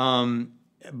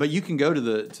 But you can go to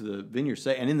the vineyard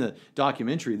site, and in the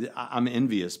documentary, I'm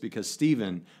envious because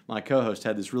Stephen, my co-host,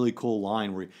 had this really cool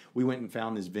line where we went and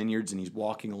found these vineyards, and he's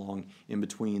walking along in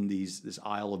between this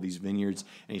aisle of these vineyards,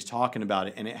 and he's talking about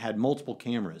it, and it had multiple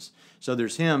cameras. So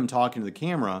there's him talking to the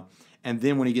camera, and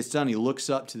then when he gets done, he looks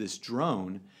up to this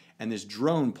drone, and this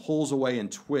drone pulls away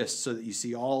and twists so that you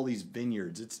see all these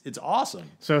vineyards. It's awesome.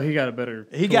 So he got a better.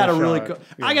 He got a really shot. cool.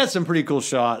 Yeah. I got some pretty cool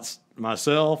shots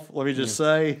myself. Let me just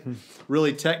say,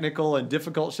 really technical and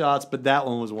difficult shots, but that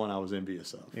one was one I was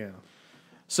envious of. Yeah.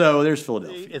 So there's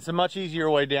Philadelphia. It's a much easier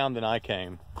way down than I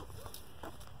came.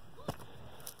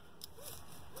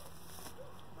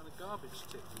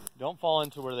 Don't fall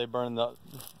into where they burn the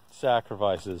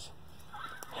sacrifices.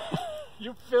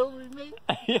 You filming me?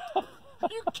 Yeah. Are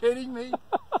you kidding me?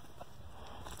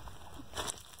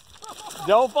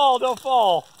 Don't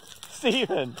fall.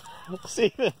 Stephen.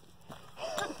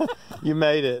 You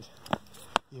made it.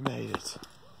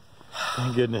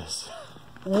 Thank goodness.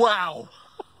 Wow.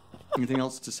 Anything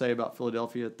else to say about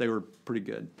Philadelphia? They were pretty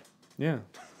good. Yeah.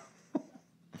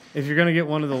 If you're gonna get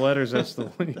one of the letters, that's the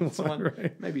one you That's want, one.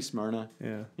 right? Maybe Smyrna.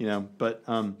 Yeah. But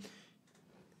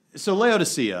so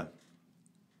Laodicea.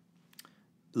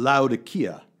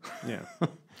 Yeah.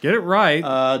 Get it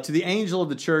right. To the angel of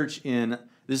the church in,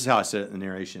 this is how I said it in the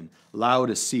narration,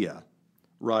 Laodicea,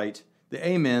 right? The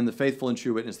Amen, the faithful and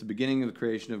true witness, the beginning of the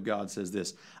creation of God, says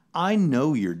this: I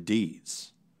know your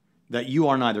deeds, that you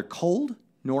are neither cold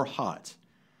nor hot.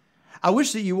 I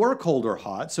wish that you were cold or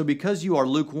hot, so because you are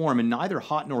lukewarm and neither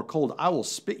hot nor cold, I will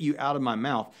spit you out of my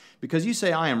mouth, because you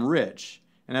say, I am rich,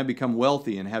 and have become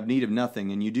wealthy, and have need of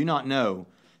nothing, and you do not know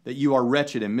that you are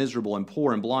wretched and miserable and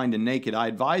poor and blind and naked. I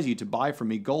advise you to buy from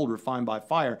me gold refined by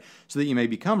fire, so that you may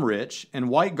become rich, and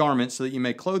white garments, so that you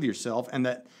may clothe yourself, and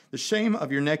that the shame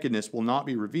of your nakedness will not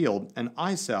be revealed, and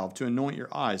eye salve to anoint your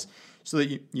eyes, so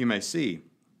that you may see.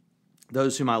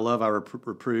 Those whom I love I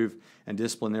reprove and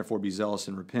discipline, therefore be zealous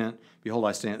and repent. Behold,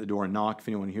 I stand at the door and knock. If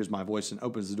anyone hears my voice and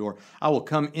opens the door, I will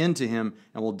come into him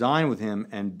and will dine with him,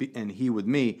 and he with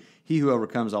me. He who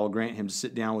overcomes, I will grant him to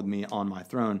sit down with me on my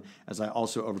throne, as I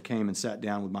also overcame and sat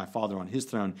down with my Father on his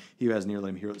throne. He who has an ear, let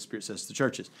him hear what the Spirit says to the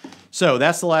churches. So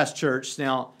that's the last church.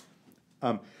 Now,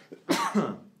 Okay?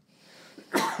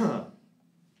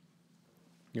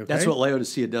 that's what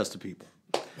Laodicea does to people.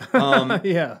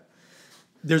 Yeah.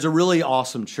 There's a really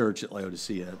awesome church at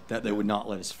Laodicea that they would not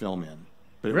let us film in.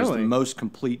 But it was the Really? most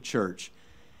complete church.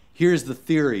 Here's the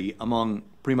theory among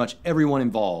pretty much everyone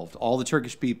involved, all the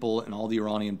Turkish people and all the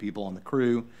Iranian people on the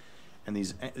crew and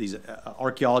these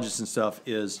archaeologists and stuff,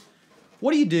 is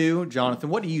what do you do, Jonathan,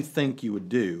 what do you think you would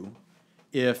do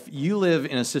if you live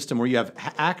in a system where you have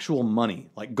actual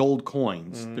money, like gold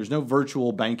coins, there's no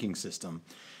virtual banking system,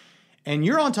 and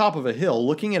you're on top of a hill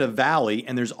looking at a valley,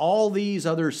 and there's all these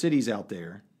other cities out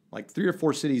there, like 3 or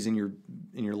 4 cities in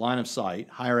your line of sight.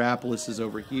 Hierapolis is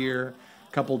over here,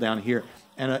 a couple down here,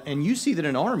 and you see that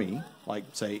an army, like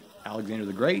say Alexander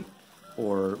the Great,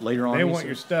 or later on, They want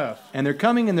your stuff. and they're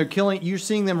coming and they're killing. You're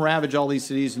seeing them ravage all these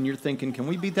cities, and you're thinking, can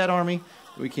we beat that army?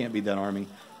 We can't beat that army.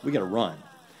 We got to run.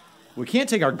 We can't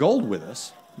take our gold with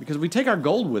us, because if we take our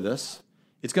gold with us,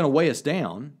 it's going to weigh us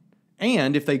down.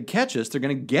 And if they catch us, they're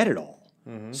going to get it all.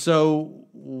 So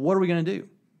what are we going to do?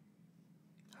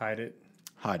 Hide it.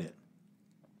 Hide it.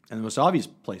 And the most obvious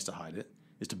place to hide it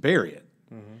is to bury it.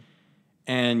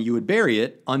 And you would bury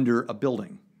it under a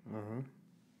building.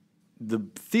 The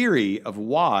theory of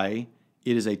why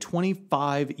it is a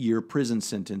 25-year prison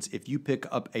sentence if you pick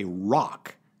up a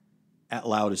rock at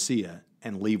Laodicea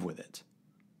and leave with it.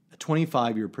 A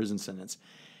 25-year prison sentence.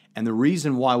 And the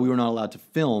reason why we were not allowed to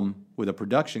film with a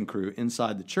production crew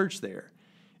inside the church there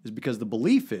is because the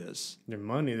belief is There's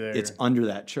money there. it's under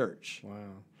that church. Wow.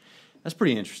 That's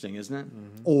pretty interesting, isn't it?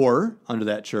 Or under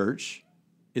that church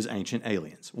is Ancient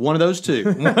Aliens. One of those two.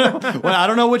 Well, I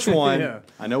don't know which one. Yeah.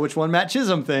 I know which one Matt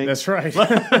Chisholm thinks. That's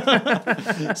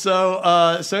right.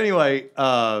 So anyway,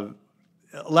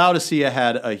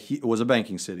 Laodicea was a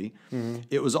banking city. Mm-hmm.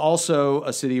 It was also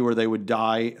a city where they would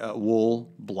dye wool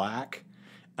black.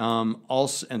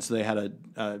 Also, and so they had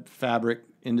a fabric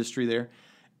industry there.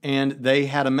 And they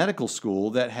had a medical school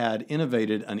that had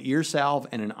innovated an ear salve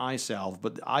and an eye salve,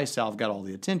 but the eye salve got all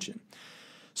the attention.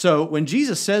 So when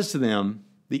Jesus says to them,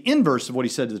 the inverse of what he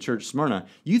said to the church of Smyrna,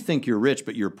 you think you're rich,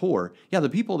 but you're poor. Yeah, the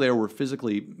people there were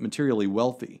physically, materially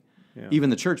wealthy, even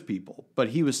the church people. But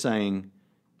he was saying,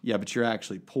 yeah, but you're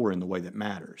actually poor in the way that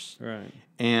matters. Right.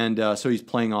 And so he's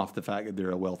playing off the fact that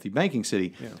they're a wealthy banking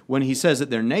city. Yeah. When he says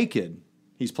that they're naked,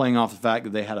 he's playing off the fact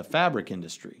that they had a fabric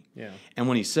industry. Yeah. And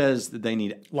when he says that they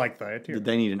need Like that. that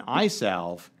they need an eye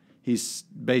salve, he's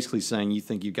basically saying, you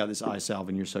think you've got this eye salve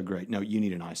and you're so great. No, you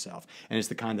need an eye salve. And it's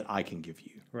the kind that I can give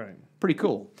you. Right. Pretty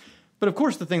cool. But of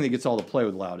course, the thing that gets all the play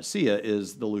with Laodicea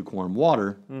is the lukewarm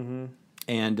water. Mm-hmm.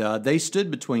 And they stood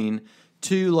between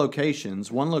two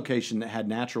locations, one location that had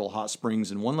natural hot springs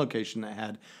and one location that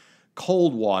had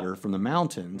cold water from the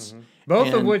mountains. Mm-hmm. Both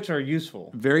of And which are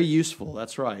useful. very useful,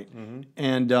 that's right.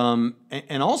 Mm-hmm.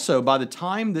 And also, by the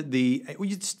time that the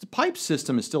pipe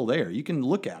system is still there, you can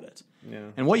look at it. Yeah.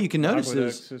 And what you can notice Aqueduct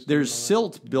is system there's and all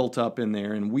that. silt built up in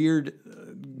there and weird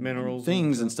Minerals.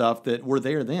 things and stuff that were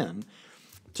there then.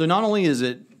 So not only is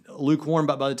it lukewarm,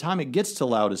 but by the time it gets to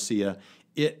Laodicea,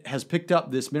 it has picked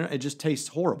up this mineral. It just tastes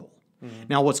horrible. Mm-hmm.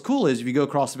 Now, what's cool is if you go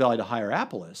across the valley to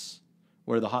Hierapolis,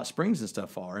 where the hot springs and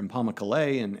stuff are, and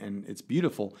Pamukkale, and it's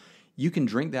beautiful, you can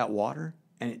drink that water,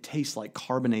 and it tastes like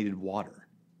carbonated water.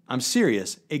 I'm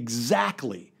serious.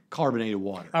 Exactly carbonated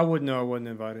water. I wouldn't know. I wasn't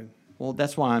invited. Well,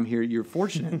 that's why I'm here. You're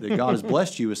fortunate that God has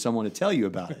blessed you with someone to tell you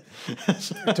about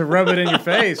it. To rub it in your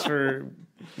face for,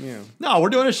 No, we're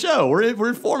doing a show. We're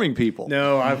informing people.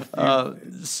 No,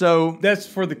 So that's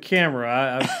for the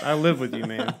camera. I live with you,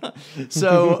 man.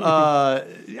 So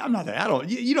I'm not that. I don't.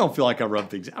 You don't feel like I rub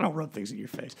things. I don't rub things in your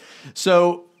face.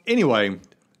 So anyway,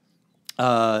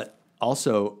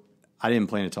 also I didn't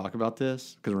plan to talk about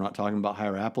this because we're not talking about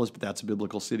Hierapolis, but that's a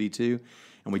biblical city too,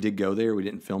 and we did go there. We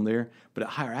didn't film there, but at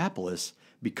Hierapolis,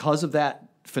 because of that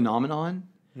phenomenon,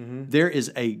 there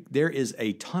is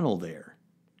a tunnel there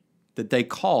that they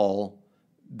call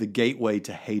the gateway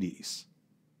to Hades,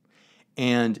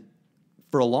 and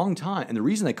for a long time, and the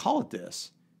reason they call it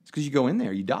this is because you go in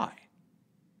there, you die.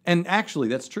 And actually,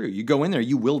 that's true. You go in there,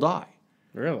 you will die.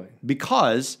 Really?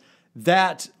 Because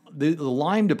the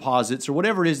lime deposits or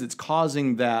whatever it is that's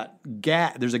causing that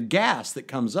gas, there's a gas that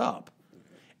comes up.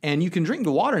 And you can drink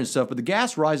the water and stuff, but the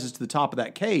gas rises to the top of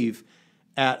that cave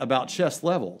at about chest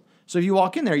level. So if you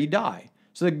walk in there, you die.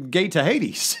 So the gate to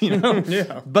Hades,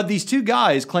 Yeah. But these two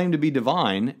guys claimed to be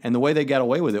divine, and the way they got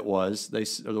away with it was,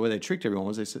 or the way they tricked everyone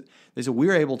was, they said we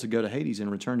were able to go to Hades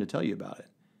and return to tell you about it.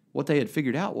 What they had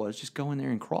figured out was just go in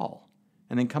there and crawl,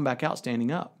 and then come back out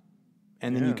standing up,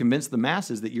 and then you convince the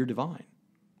masses that you're divine.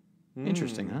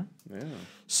 Interesting, huh? Yeah.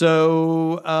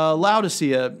 So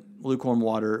Laodicea, lukewarm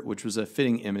water, which was a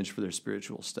fitting image for their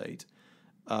spiritual state.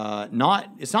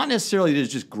 It's not necessarily that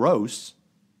it's just gross.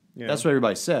 Yeah. That's what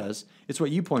everybody says. It's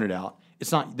what you pointed out.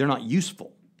 They're not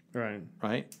useful, Right.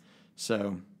 right?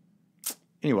 So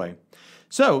anyway,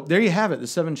 so there you have it, the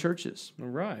 7 churches. All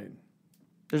right.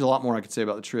 There's a lot more I could say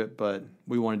about the trip, but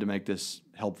we wanted to make this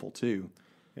helpful too.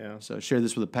 Yeah. So share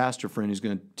this with a pastor friend who's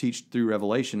going to teach through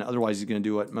Revelation. Otherwise, he's going to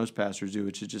do what most pastors do,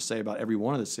 which is just say about every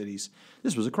one of the cities,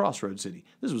 this was a crossroad city.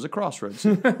 This was a crossroad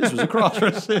city. This was a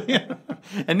crossroad city.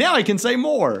 And now he can say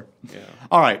more. Yeah.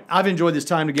 All right. I've enjoyed this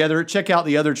time together. Check out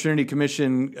the other Trinity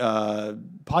Commission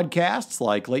podcasts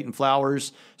like Leighton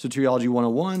Flowers, Soteriology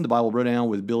 101, The Bible Bro-Down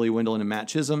with Billy Wendelin and Matt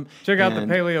Chisholm. Check out the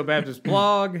And- Paleo Baptist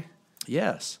blog.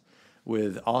 Yes,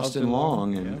 with Austin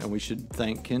Long, and we should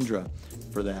thank Kendra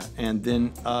for that. And then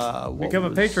Become a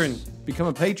patron. Become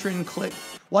a patron. Click.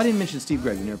 Well, I didn't mention Steve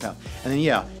Gregg, the Near Path. And then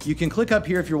you can click up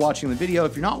here if you're watching the video.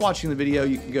 If you're not watching the video,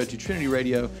 you can go to Trinity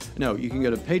Radio. No, you can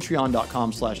go to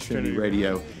patreon.com/Trinity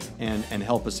Radio and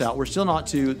help us out. We're still not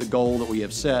to the goal that we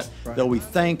have set, though we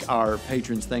thank our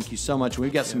patrons. Thank you so much. We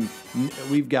have some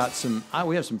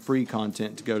free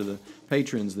content to go to the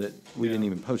patrons that we didn't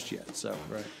even post yet. So.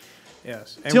 Right.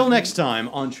 Yes. Till next time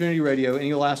on Trinity Radio.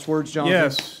 Any last words, Jonathan?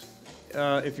 Yes.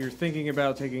 If you're thinking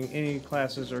about taking any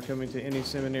classes or coming to any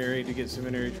seminary to get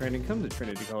seminary training, come to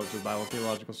Trinity College of Bible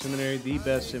Theological Seminary, the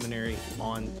best seminary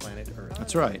on planet Earth.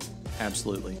 That's right.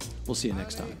 Absolutely. We'll see you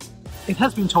next time. It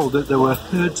has been told that there were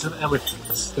herds of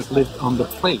elephants that lived on the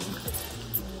plain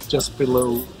just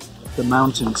below the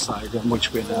mountainside on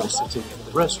which we're now sitting in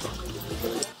the restaurant.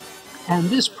 And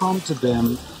this prompted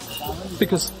them,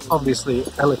 because obviously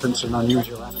elephants are an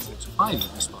unusual animal to find in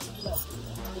this spot,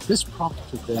 this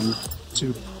prompted them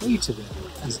to pray to them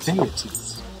as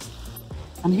deities.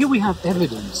 And here we have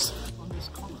evidence on this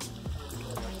column,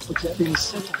 which has been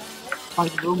set up by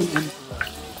the Roman Emperor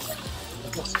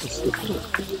Augustus the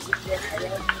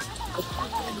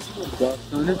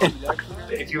Third.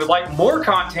 If you would like more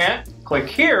content, click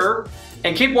here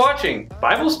and keep watching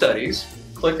Bible studies.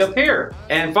 Click up here.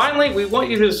 And finally, we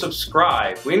want you to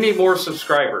subscribe. We need more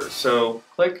subscribers, so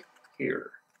click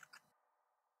here.